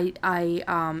course, I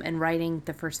and writing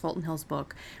the first Fulton Hills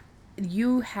book,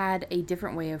 you had a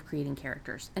different way of creating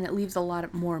characters, and it leaves a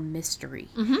lot more mystery.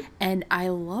 And I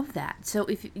love that. So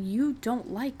if you don't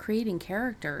like creating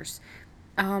characters,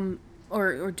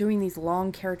 or doing these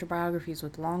long character biographies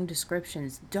with long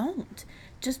descriptions, don't.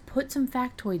 Just put some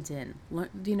factoids in.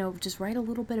 You know, just write a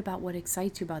little bit about what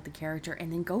excites you about the character,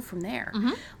 and then go from there.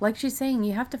 Like she's saying,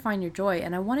 you have to find your joy.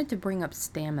 And I wanted to bring up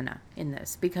stamina in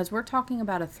this, because we're talking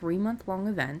about a 3-month-long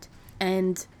event,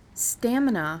 and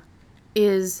stamina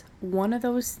is one of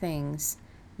those things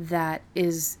that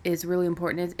is really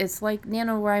important. It's like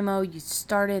NaNoWriMo. You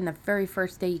start in the very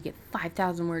first day, you get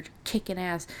 5,000 words, kicking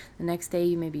ass. The next day,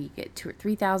 you get 2,000 or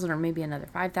 3,000, or maybe another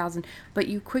 5,000, but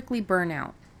you quickly burn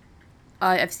out.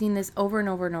 I've seen this over and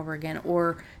over and over again.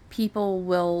 Or people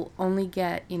will only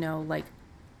get, you know, like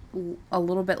a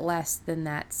little bit less than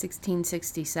that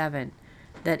 1667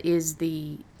 that is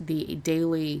the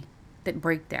daily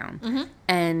breakdown,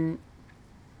 and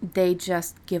they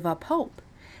just give up hope.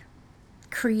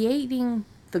 Creating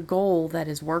the goal that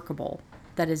is workable,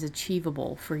 that is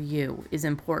achievable for you, is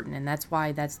important. And that's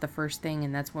why that's the first thing.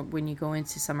 And that's what, when you go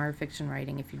into summer fiction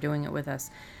writing, if you're doing it with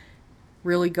us,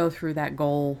 really go through that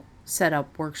goal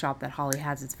setup workshop that Holly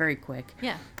has. It's very quick.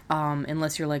 Yeah.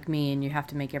 Unless you're like me and you have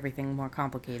to make everything more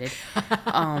complicated.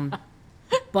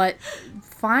 But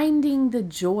finding the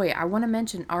joy. I want to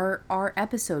mention our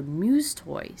episode, Muse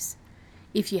Toys.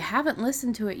 If you haven't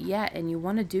listened to it yet and you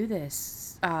want to do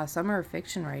this summer of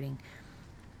fiction writing,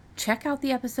 check out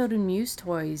the episode in Muse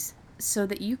Toys, so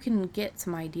that you can get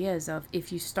some ideas of,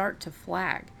 if you start to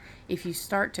flag, if you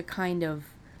start to kind of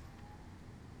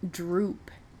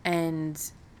droop,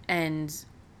 and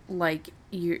like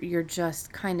you're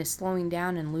just kind of slowing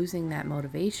down and losing that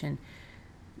motivation,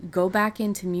 go back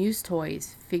into Muse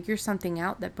Toys, figure something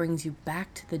out that brings you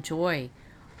back to the joy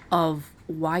of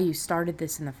why you started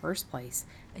this in the first place.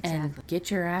 And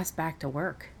get your ass back to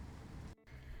work.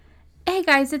 Hey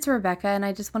guys, it's Rebecca, and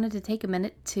I just wanted to take a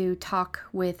minute to talk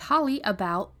with Holly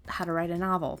about How to Write a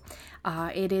Novel.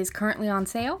 It is currently on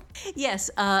sale. Yes,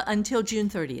 until June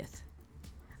 30th.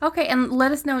 Okay, and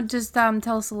let us know, just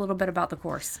tell us a little bit about the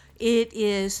course. It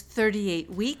is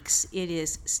 38 weeks. It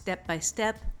is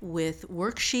step-by-step with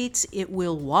worksheets. It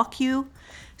will walk you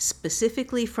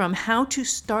specifically from how to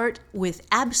start with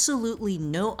absolutely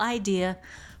no idea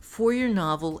for your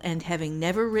novel, and having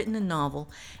never written a novel,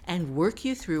 and work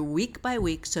you through week by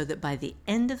week, so that by the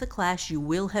end of the class you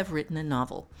will have written a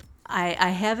novel. I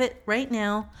have it right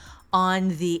now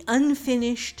on the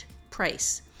unfinished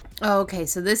price. Oh, okay,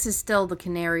 so this is still the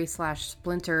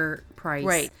Canary/Splinter price.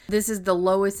 Right. This is the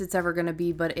lowest it's ever going to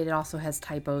be, but it also has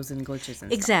typos and glitches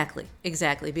and stuff.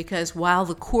 Exactly. Because while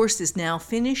the course is now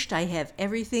finished, I have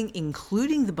everything,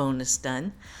 including the bonus,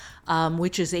 done,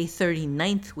 which is a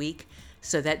 39th week.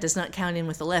 So that does not count in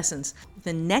with the lessons.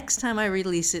 The next time I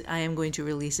release it, I am going to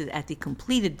release it at the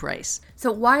completed price.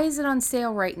 So why is it on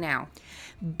sale right now?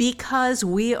 Because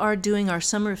we are doing our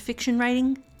summer fiction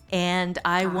writing, and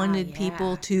I wanted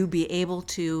people to be able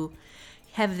to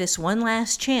have this one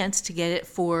last chance to get it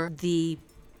for the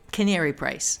Canary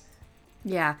price.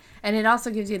 Yeah, and it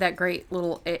also gives you that great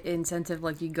little incentive,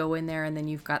 like you go in there and then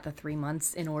you've got the 3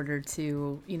 months in order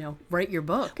to, you know, write your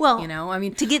book. Well, you know, I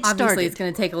mean, to get obviously started. It's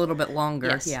going to take a little bit longer.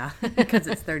 Yes. Yeah, because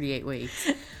it's 38 weeks.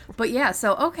 But yeah,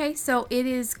 so it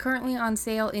is currently on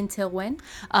sale until when?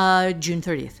 June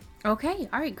 30th. Okay,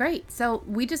 all right, great. So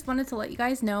we just wanted to let you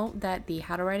guys know that the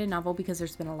How to Write a Novel, because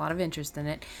there's been a lot of interest in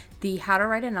it, the How to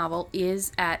Write a Novel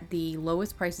is at the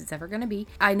lowest price it's ever going to be.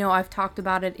 I know I've talked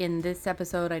about it in this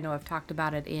episode. I know I've talked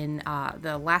about it in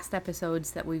the last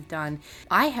episodes that we've done.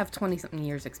 I have 20-something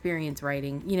years experience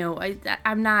writing. You know,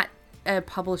 I'm not a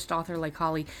published author like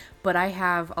Holly, but I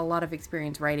have a lot of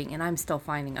experience writing, and I'm still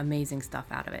finding amazing stuff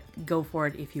out of it. Go for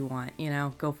it if you want, you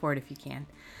know, go for it if you can.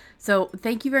 So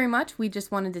thank you very much. We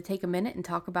just wanted to take a minute and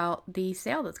talk about the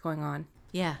sale that's going on.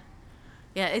 Yeah.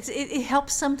 It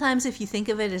helps sometimes if you think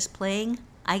of it as playing.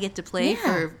 I get to play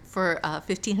for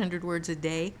 1,500 words a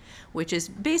day, which is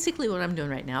basically what I'm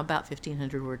doing right now, about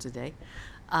 1,500 words a day.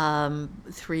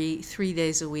 3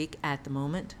 days a week at the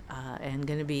moment, and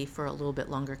going to be for a little bit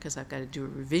longer because I've got to do a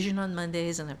revision on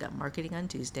Mondays and I've got marketing on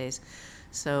Tuesdays.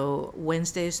 So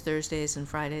Wednesdays, Thursdays, and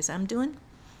Fridays I'm doing.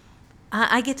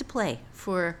 I get to play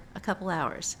for a couple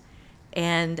hours,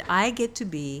 and I get to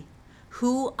be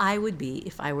who I would be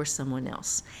if I were someone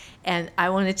else. And I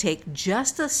want to take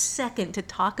just a second to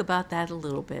talk about that a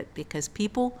little bit, because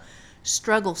people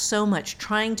struggle so much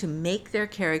trying to make their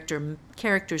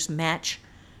characters match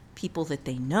people that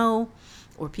they know,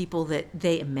 or people that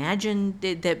they imagine,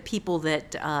 that people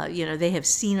that they have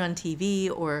seen on TV,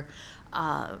 or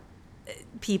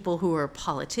people who are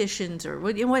politicians or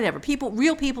whatever,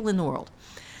 real people in the world.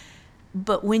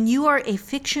 But when you are a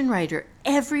fiction writer,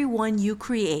 everyone you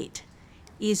create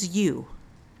is you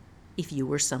if you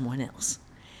were someone else.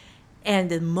 And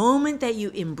the moment that you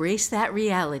embrace that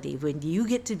reality, when you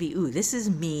get to be, this is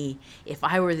me if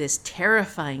I were this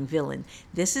terrifying villain.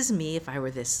 This is me if I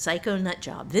were this psycho nut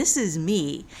job. This is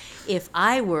me if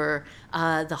I were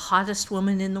the hottest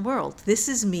woman in the world. This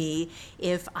is me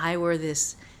if I were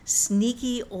this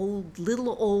sneaky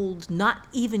little old not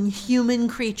even human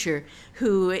creature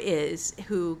who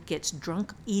gets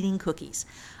drunk eating cookies.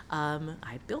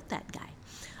 I built that guy.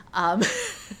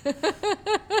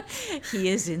 He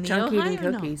is in the Junk Ohio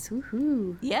eating cookies.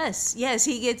 Woohoo. Yes,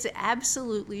 he gets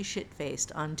absolutely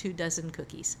shit-faced on 24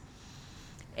 cookies.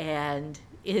 And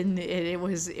it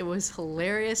was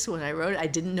hilarious when I wrote it. I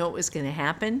didn't know it was going to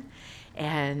happen.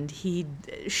 And he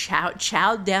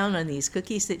chowed down on these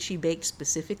cookies that she baked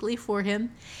specifically for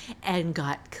him and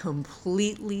got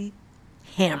completely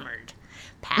hammered.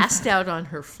 Passed out on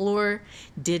her floor,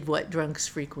 did what drunks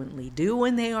frequently do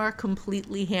when they are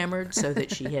completely hammered, so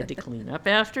that she had to clean up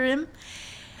after him.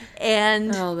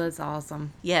 And oh, that's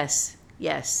awesome. Yes.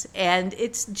 And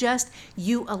it's just,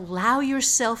 you allow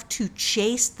yourself to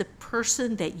chase the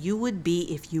person that you would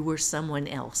be if you were someone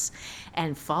else,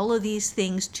 and follow these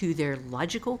things to their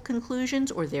logical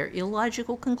conclusions or their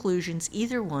illogical conclusions,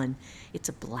 either one. It's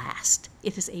a blast.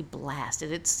 It is a blast,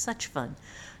 and it's such fun.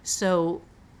 So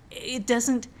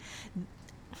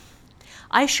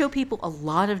I show people a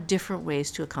lot of different ways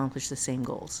to accomplish the same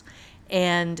goals.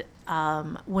 And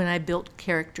when I built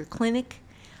Character Clinic,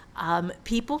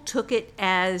 people took it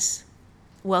as,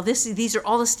 well, these are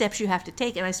all the steps you have to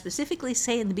take. And I specifically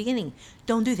say in the beginning,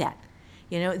 don't do that.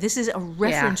 This is a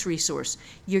reference resource.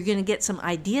 You're going to get some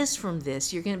ideas from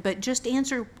this. But just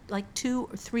answer like 2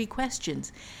 or 3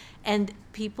 questions. And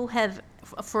people have,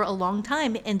 for a long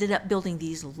time, ended up building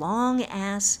these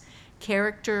long-ass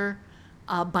character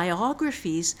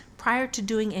biographies prior to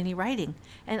doing any writing.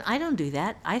 And I don't do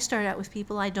that. I start out with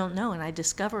people I don't know, and I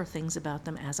discover things about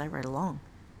them as I write along.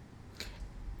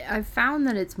 I've found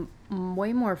that it's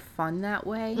way more fun that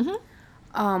way.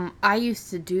 Mm-hmm. I used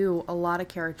to do a lot of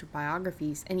character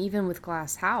biographies, and even with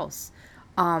Glass House,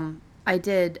 I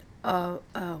did a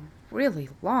really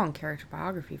long character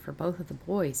biography for both of the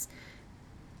boys.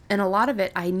 And a lot of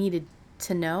it I needed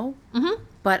to know,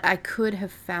 but I could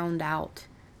have found out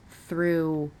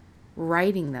through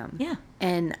writing them. Yeah.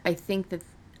 And I think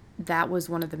that was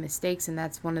one of the mistakes, and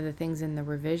that's one of the things in the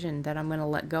revision that I'm going to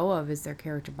let go of, is their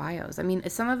character bios. I mean,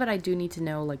 some of it I do need to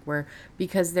know,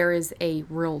 because there is a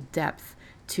real depth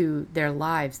to their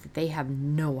lives that they have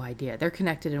no idea. They're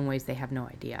connected in ways they have no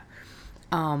idea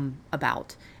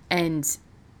about. And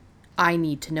I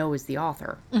need to know as the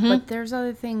author. Mm-hmm. But there's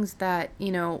other things that,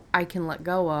 I can let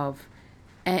go of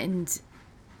and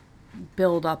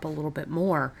build up a little bit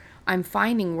more. I'm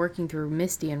finding, working through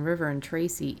Misty and River and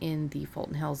Tracy in the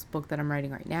Fulton Hills book that I'm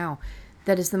writing right now,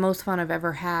 that is the most fun I've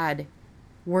ever had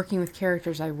working with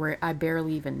characters I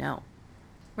barely even know.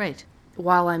 Right.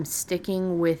 While I'm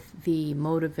sticking with the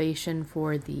motivation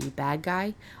for the bad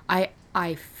guy,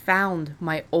 I found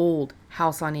my old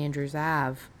House on Andrews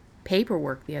Ave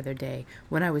paperwork the other day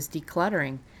when I was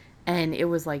decluttering, and it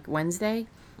was like Wednesday,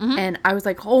 and I was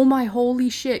like, oh my holy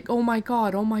shit, oh my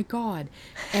god,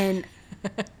 and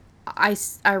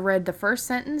I read the first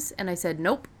sentence and I said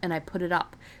nope, and I put it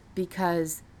up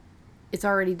because it's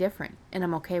already different and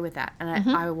I'm okay with that, and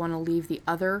I want to leave the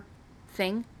other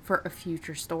thing for a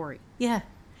future story. Yeah.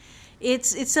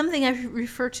 It's something I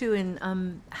refer to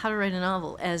in How to Write a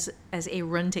Novel as a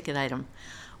run ticket item,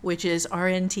 which is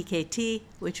RNTKT,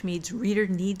 which means reader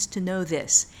needs to know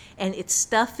this. And it's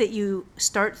stuff that you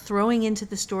start throwing into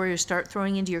the story or start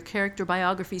throwing into your character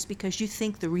biographies because you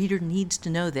think the reader needs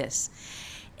to know this.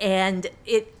 And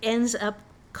it ends up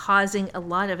causing a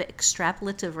lot of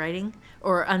extrapolative writing,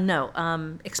 or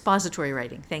expository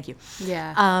writing. Thank you.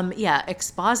 Yeah.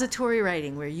 Expository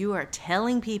writing, where you are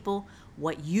telling people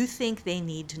what you think they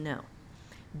need to know,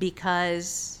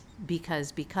 because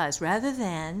because rather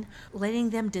than letting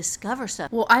them discover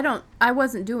stuff. Well, I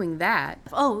wasn't doing that.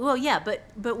 Oh, well, yeah, but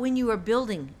when you are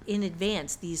building in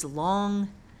advance these long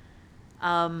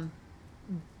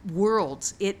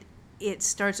worlds, it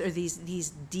starts, or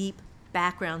these deep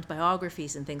background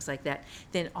biographies and things like that,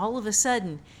 then all of a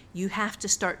sudden you have to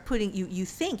start putting, you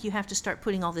think you have to start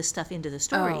putting all this stuff into the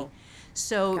story. Oh,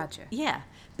 so gotcha. yeah,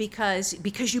 because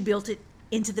you built it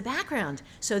into the background,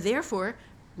 so therefore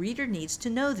reader needs to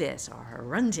know this, or a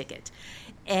run ticket.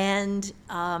 And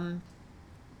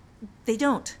they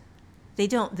don't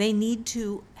they need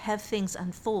to have things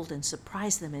unfold and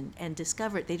surprise them and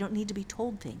discover it. They don't need to be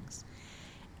told things.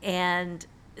 And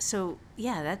so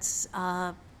yeah, that's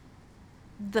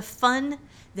the fun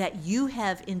that you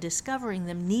have in discovering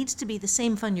them needs to be the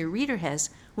same fun your reader has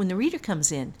when the reader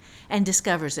comes in and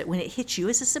discovers it. When it hits you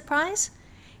as a surprise,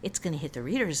 it's going to hit the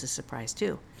reader as a surprise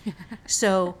too.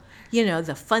 So,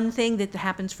 the fun thing that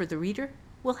happens for the reader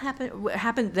will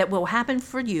happen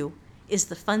for you is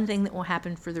the fun thing that will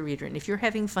happen for the reader. And if you're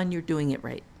having fun, you're doing it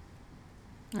right.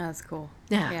 That's cool.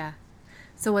 Yeah.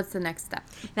 So what's the next step?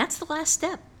 That's the last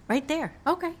step right there.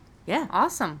 Okay. Yeah.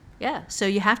 Awesome. Yeah. So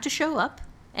you have to show up,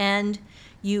 and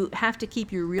you have to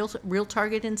keep your real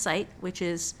target in sight, which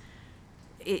is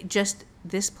just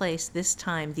this place, this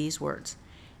time, these words.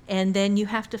 And then you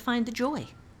have to find the joy.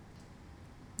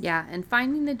 Yeah, and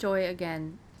finding the joy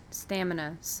again,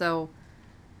 stamina. So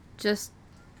just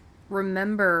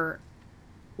remember,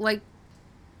 like,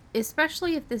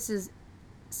 especially if this is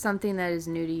something that is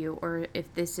new to you, or if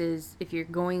you're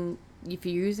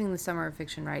using the summer of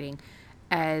fiction writing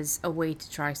as a way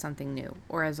to try something new,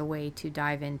 or as a way to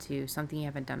dive into something you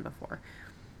haven't done before.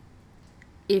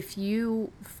 If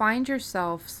you find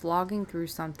yourself slogging through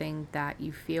something that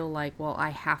you feel like, well, I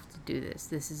have to do this.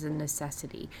 This is a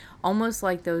necessity. Almost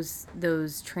like those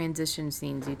transition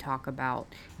scenes you talk about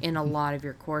in a lot of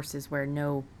your courses, where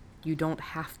no, you don't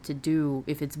have to do,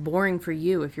 if it's boring for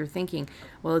you, if you're thinking,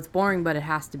 well, it's boring, but it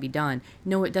has to be done.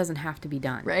 No, it doesn't have to be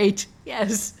done. Right.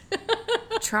 Yes.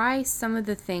 Try some of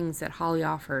the things that Holly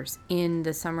offers in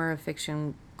the Summer of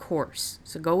Fiction course.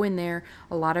 So go in there.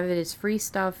 A lot of it is free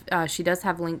stuff. She does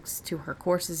have links to her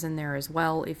courses in there as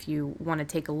well if you want to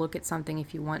take a look at something,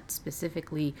 if you want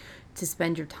specifically to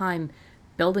spend your time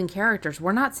building characters.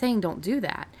 We're not saying don't do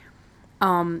that.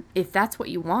 If that's what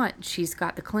you want, she's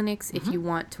got the clinics. If you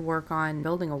want to work on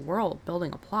building a world,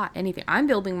 building a plot, anything. I'm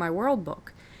building my world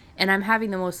book, and I'm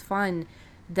having the most fun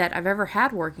that I've ever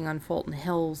had working on Fulton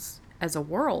Hills as a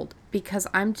world, because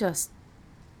I'm just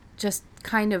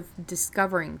kind of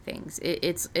discovering things.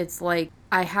 It's like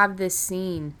I have this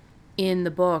scene in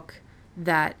the book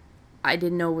that I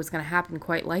didn't know was going to happen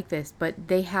quite like this, but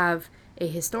they have a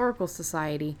historical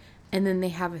society, and then they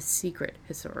have a secret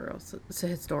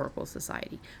historical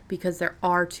society, because there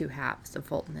are two halves of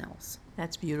Fulton Hills.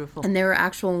 That's beautiful. And there are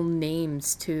actual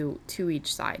names to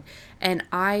each side. And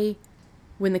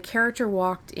when the character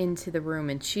walked into the room,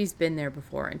 and she's been there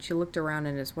before, and she looked around,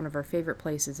 and it's one of her favorite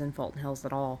places in Fulton Hills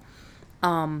at all,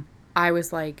 I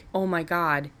was like, oh my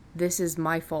God, this is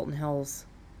my Fulton Hills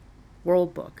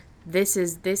world book. This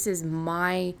is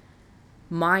my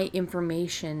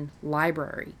information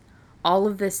library. All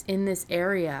of this in this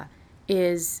area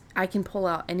is, I can pull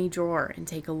out any drawer and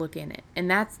take a look in it. And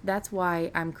that's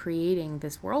why I'm creating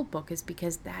this world book, is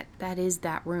because that is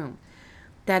that room.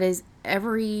 That is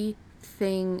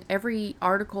everything, every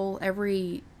article,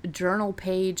 every journal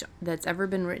page that's ever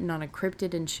been written on a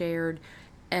cryptid and shared,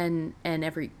 and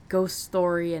every ghost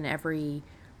story, and every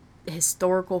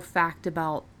historical fact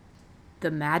about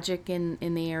the magic in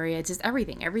the area. It's just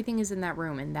everything is in that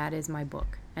room, and that is my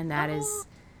book. And that is,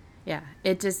 yeah,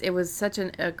 it was such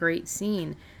a great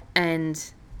scene. And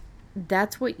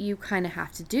that's what you kind of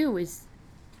have to do is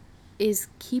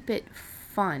keep it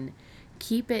fun,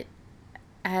 keep it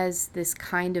as this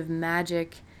kind of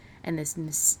magic and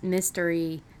this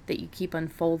mystery that you keep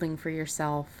unfolding for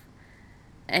yourself.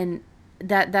 And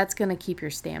that's going to keep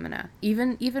your stamina,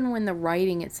 even when the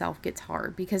writing itself gets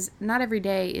hard, because not every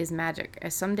day is magic.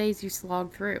 Some days you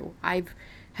slog through. I've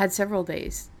had several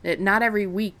days. Not every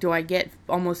week do I get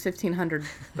almost 1,500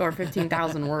 or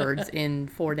 15,000 words in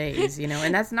 4 days,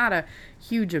 and that's not a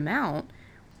huge amount,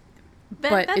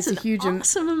 but that's it's a huge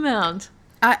awesome amount.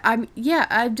 I'm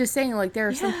just saying, like, there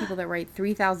are some people that write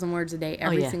 3,000 words a day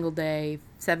every single day,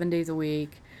 7 days a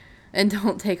week, and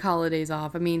don't take holidays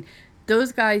off. I mean,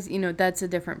 those guys, that's a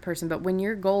different person. But when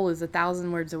your goal is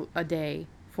 1,000 words a day,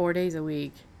 4 days a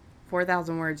week,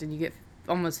 4,000 words, and you get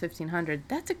almost 1,500,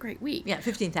 that's a great week. Yeah,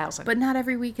 15,000. But not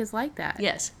every week is like that.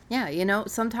 Yes. Yeah,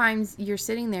 sometimes you're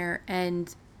sitting there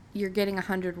and you're getting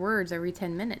 100 words every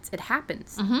 10 minutes. It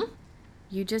happens. Mm-hmm.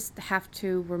 you just have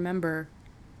to remember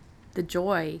the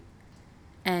joy,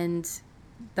 and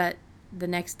that the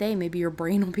next day maybe your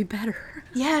brain will be better.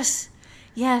 Yes,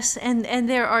 yes, and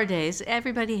there are days,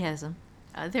 everybody has them.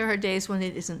 There are days when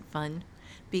it isn't fun,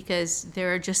 because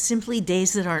there are just simply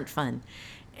days that aren't fun,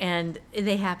 and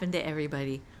they happen to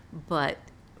everybody. But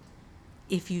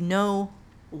if you know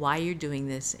why you're doing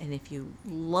this, and if you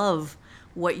love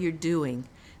what you're doing,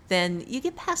 then you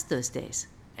get past those days.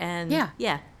 And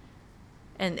Yeah.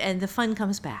 and the fun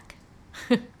comes back.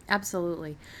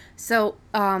 Absolutely. So,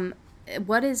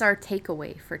 what is our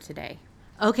takeaway for today?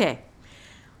 Okay.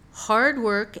 Hard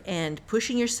work and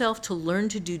pushing yourself to learn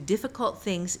to do difficult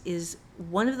things is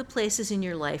one of the places in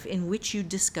your life in which you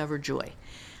discover joy.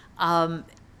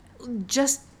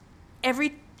 Just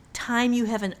every time you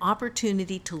have an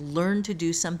opportunity to learn to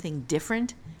do something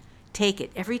different, take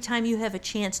it. Every time you have a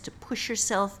chance to push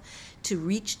yourself to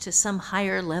reach to some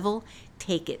higher level,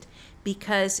 take it.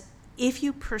 Because if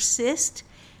you persist,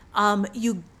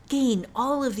 you gain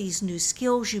all of these new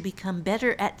skills, you become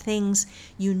better at things,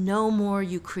 you know more,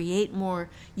 you create more,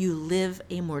 you live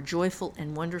a more joyful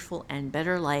and wonderful and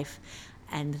better life.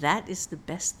 And that is the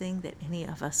best thing that any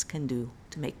of us can do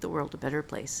to make the world a better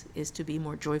place, is to be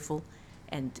more joyful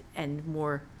and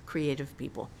more creative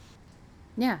people.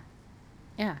 Yeah.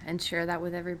 Yeah. And share that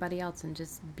with everybody else, and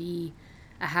just be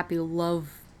a happy,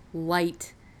 love,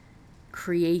 light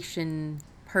creation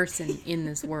person in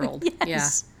this world.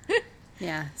 Yes.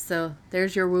 Yeah. So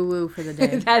there's your woo-woo for the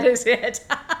day. That is it.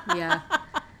 Yeah.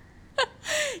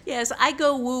 Yes, I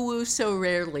go woo-woo so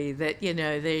rarely that,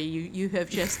 you have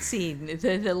just seen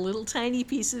the little tiny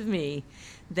piece of me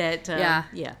that,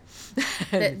 Yeah.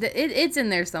 It's in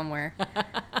there somewhere.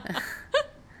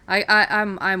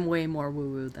 I'm way more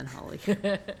woo-woo than Holly.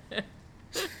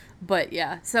 But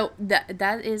yeah, so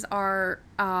that is our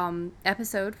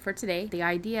episode for today. The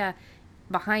idea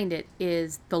behind it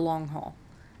is the long haul,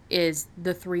 is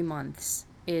the 3 months,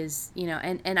 is,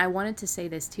 and I wanted to say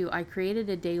this too. I created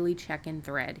a daily check-in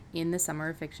thread in the Summer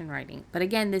of Fiction Writing. But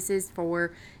again, this is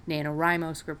for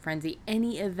NaNoWriMo, Script Frenzy,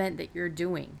 any event that you're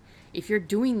doing. If you're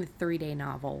doing the 3-day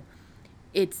novel,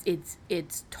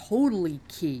 it's totally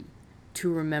key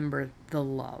to remember the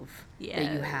love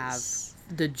that you have,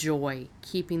 the joy,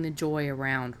 keeping the joy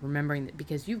around, remembering that,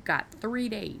 because you've got 3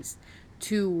 days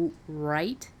to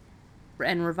write,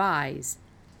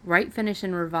 finish,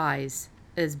 and revise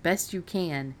as best you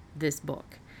can this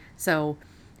book. So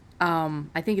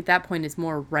I think at that point it's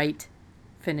more write,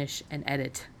 finish, and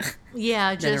edit.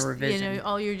 Yeah, than just, a revision.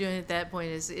 all you're doing at that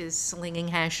point is slinging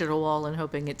hash at a wall and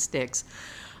hoping it sticks.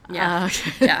 Yeah.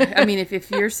 Yeah. I mean, if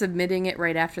you're submitting it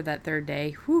right after that 3rd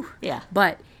day, whew. Yeah.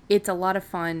 But it's a lot of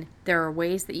fun. There are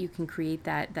ways that you can create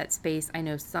that space. I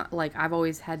know, I've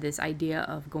always had this idea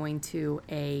of going to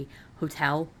a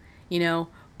hotel,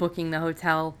 booking the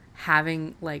hotel,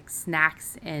 having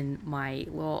snacks, and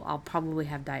I'll probably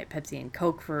have Diet Pepsi and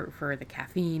Coke for the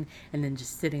caffeine, and then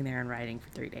just sitting there and writing for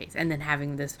 3 days, and then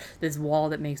having this wall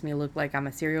that makes me look like I'm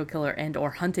a serial killer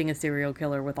or hunting a serial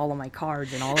killer, with all of my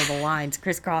cards and all of the lines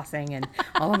crisscrossing and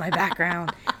all of my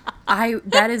background.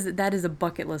 That is a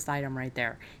bucket list item right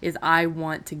there. Is I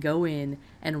want to go in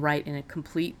and write in a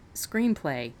complete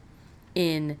screenplay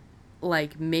in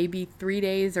maybe 3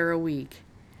 days or a week.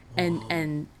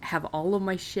 And have all of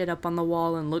my shit up on the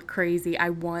wall and look crazy.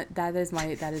 That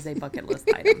is a bucket list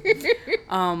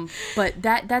item. But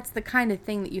that's the kind of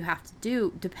thing that you have to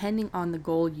do, depending on the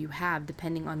goal you have,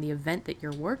 depending on the event that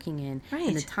you're working in, Right.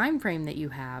 and the time frame that you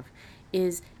have.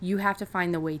 Is you have to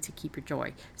find the way to keep your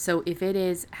joy. So if it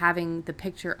is having the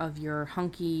picture of your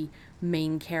hunky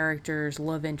main character's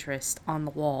love interest on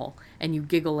the wall and you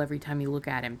giggle every time you look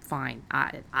at him, fine.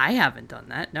 I haven't done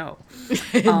that, no.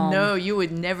 No, you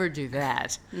would never do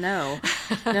that. No,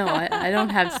 I don't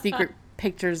have secret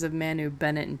pictures of Manu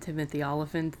Bennett and Timothy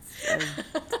Oliphant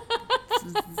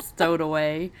stowed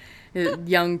away.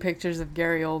 Young pictures of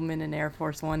Gary Oldman in Air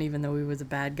Force One, even though he was a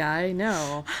bad guy.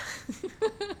 No.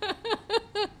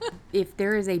 If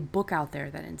there is a book out there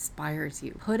that inspires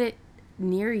you, put it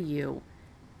near you.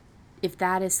 If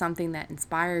that is something that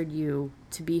inspired you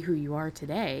to be who you are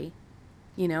today,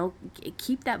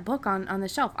 keep that book on the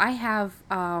shelf. I have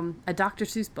a Dr.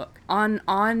 Seuss book on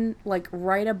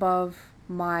right above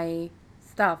my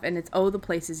stuff, and it's the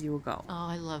Places You Will Go. Oh,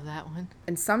 I love that one.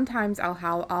 And sometimes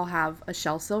I'll have a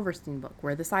Shel Silverstein book,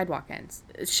 Where the Sidewalk Ends.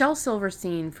 Shel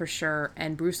Silverstein for sure,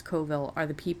 and Bruce Coville are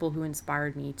the people who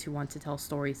inspired me to want to tell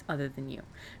stories other than you,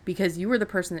 because you were the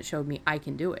person that showed me I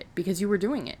can do it, because you were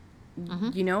doing it.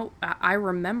 Mm-hmm. I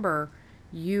remember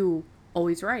you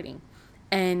always writing,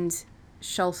 and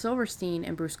Shel Silverstein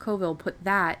and Bruce Coville put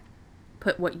that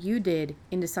put what you did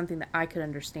into something that I could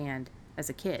understand as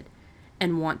a kid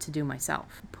and want to do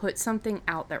myself. Put something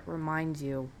out that reminds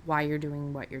you why you're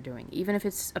doing what you're doing, even if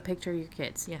it's a picture of your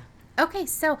kids. Yeah. Okay,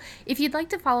 so if you'd like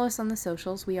to follow us on the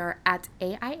socials, we are at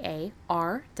AIARWIP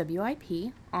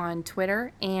on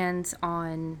Twitter and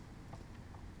on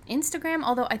Instagram,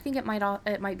 although I think it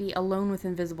might be Alone with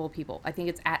Invisible People. I think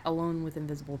it's at Alone with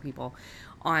Invisible People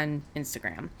on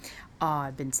Instagram.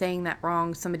 I've been saying that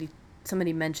wrong. Somebody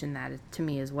mentioned that to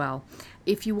me as well.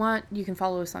 If you want, you can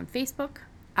follow us on Facebook.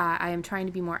 I am trying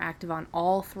to be more active on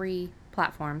all 3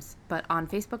 platforms, but on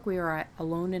Facebook we are at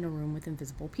Alone in a Room with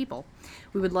Invisible People.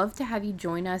 We would love to have you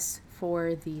join us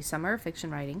for the Summer of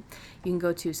Fiction writing. You can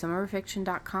go to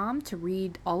summeroffiction.com to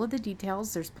read all of the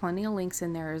details. There's plenty of links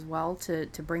in there as well to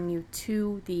bring you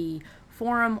to the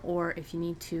forum, or if you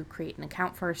need to create an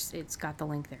account first, it's got the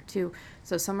link there too.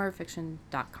 So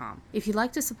summeroffiction.com. If you'd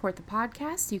like to support the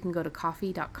podcast, you can go to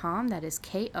ko-fi.com. That is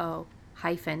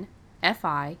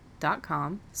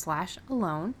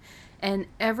ko-fi.com/alone. And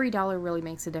every dollar really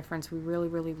makes a difference. We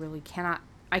really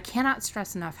I cannot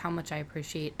stress enough how much I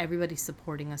appreciate everybody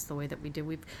supporting us the way that we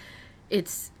do.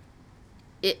 It's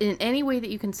in any way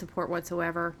that you can support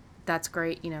whatsoever, that's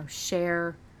great.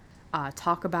 Share,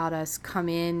 talk about us, come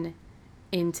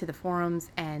into the forums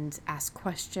and ask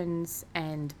questions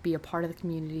and be a part of the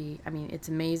community. I mean, it's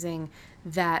amazing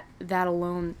that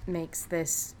alone makes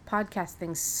this podcast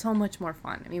thing so much more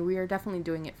fun. I mean, we are definitely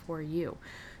doing it for you.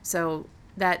 So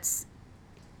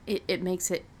it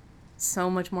makes it so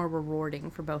much more rewarding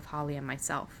for both Holly and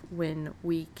myself when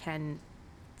we can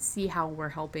see how we're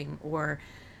helping or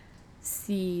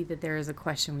see that there is a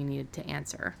question we needed to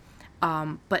answer.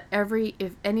 But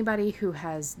if anybody who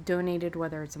has donated,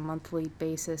 whether it's a monthly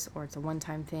basis or it's a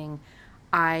one-time thing,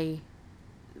 I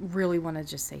really want to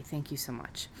just say thank you so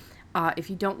much. If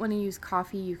you don't want to use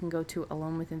Ko-fi, you can go to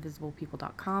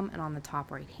alonewithinvisiblepeople.com, and on the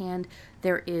top right hand,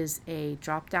 there is a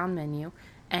drop-down menu,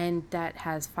 and that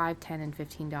has $5, $10, and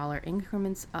 $15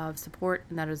 increments of support,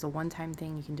 and that is a one-time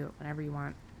thing. You can do it whenever you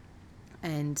want.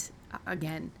 And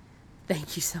again,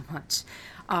 thank you so much.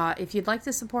 If you'd like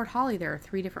to support Holly, there are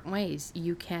 3 different ways.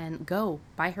 You can go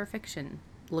buy her fiction.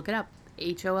 Look it up.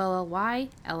 HOLLYLISLE.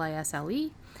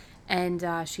 And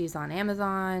she's on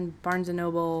Amazon, Barnes &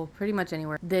 Noble, pretty much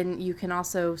anywhere. Then you can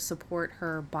also support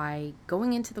her by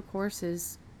going into the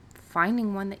courses,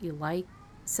 finding one that you like.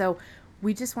 So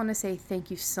we just want to say thank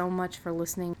you so much for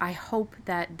listening. I hope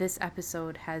that this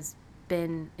episode has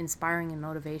been inspiring and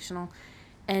motivational.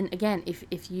 And again,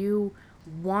 if you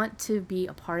want to be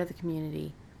a part of the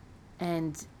community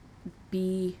and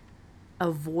be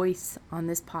a voice on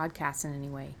this podcast in any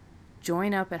way,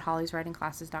 join up at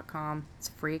hollyswritingclasses.com. It's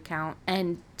a free account,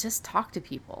 and just talk to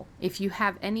people. If you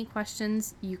have any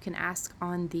questions, you can ask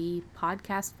on the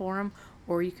podcast forum,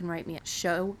 or you can write me at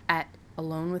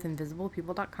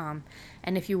show@alonewithinvisiblepeople.com.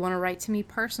 And if you want to write to me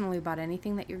personally about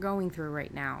anything that you're going through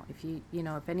right now, if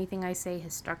if anything I say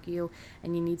has struck you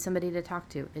and you need somebody to talk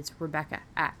to, it's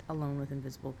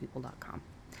Rebecca@alonewithinvisiblepeople.com.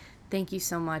 Thank you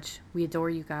so much. We adore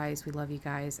you guys. We love you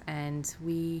guys, and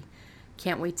we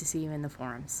can't wait to see you in the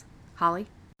forums. Holly?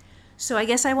 So I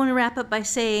guess I want to wrap up by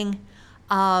saying,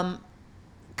 come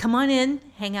on in,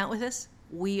 hang out with us.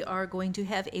 We are going to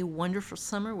have a wonderful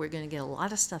summer. We're going to get a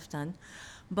lot of stuff done.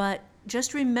 But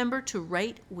just remember to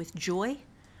write with joy,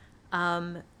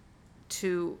 to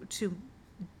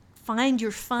find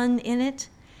your fun in it,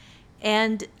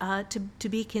 and to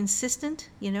be consistent,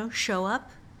 show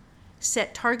up.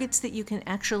 Set targets that you can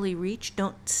actually reach.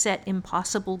 Don't set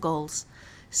impossible goals.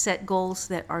 Set goals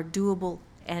that are doable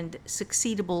and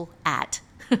succeedable at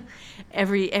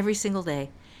every single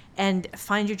day, and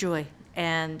find your joy.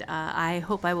 And I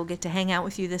hope I will get to hang out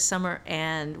with you this summer,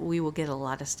 and we will get a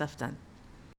lot of stuff done.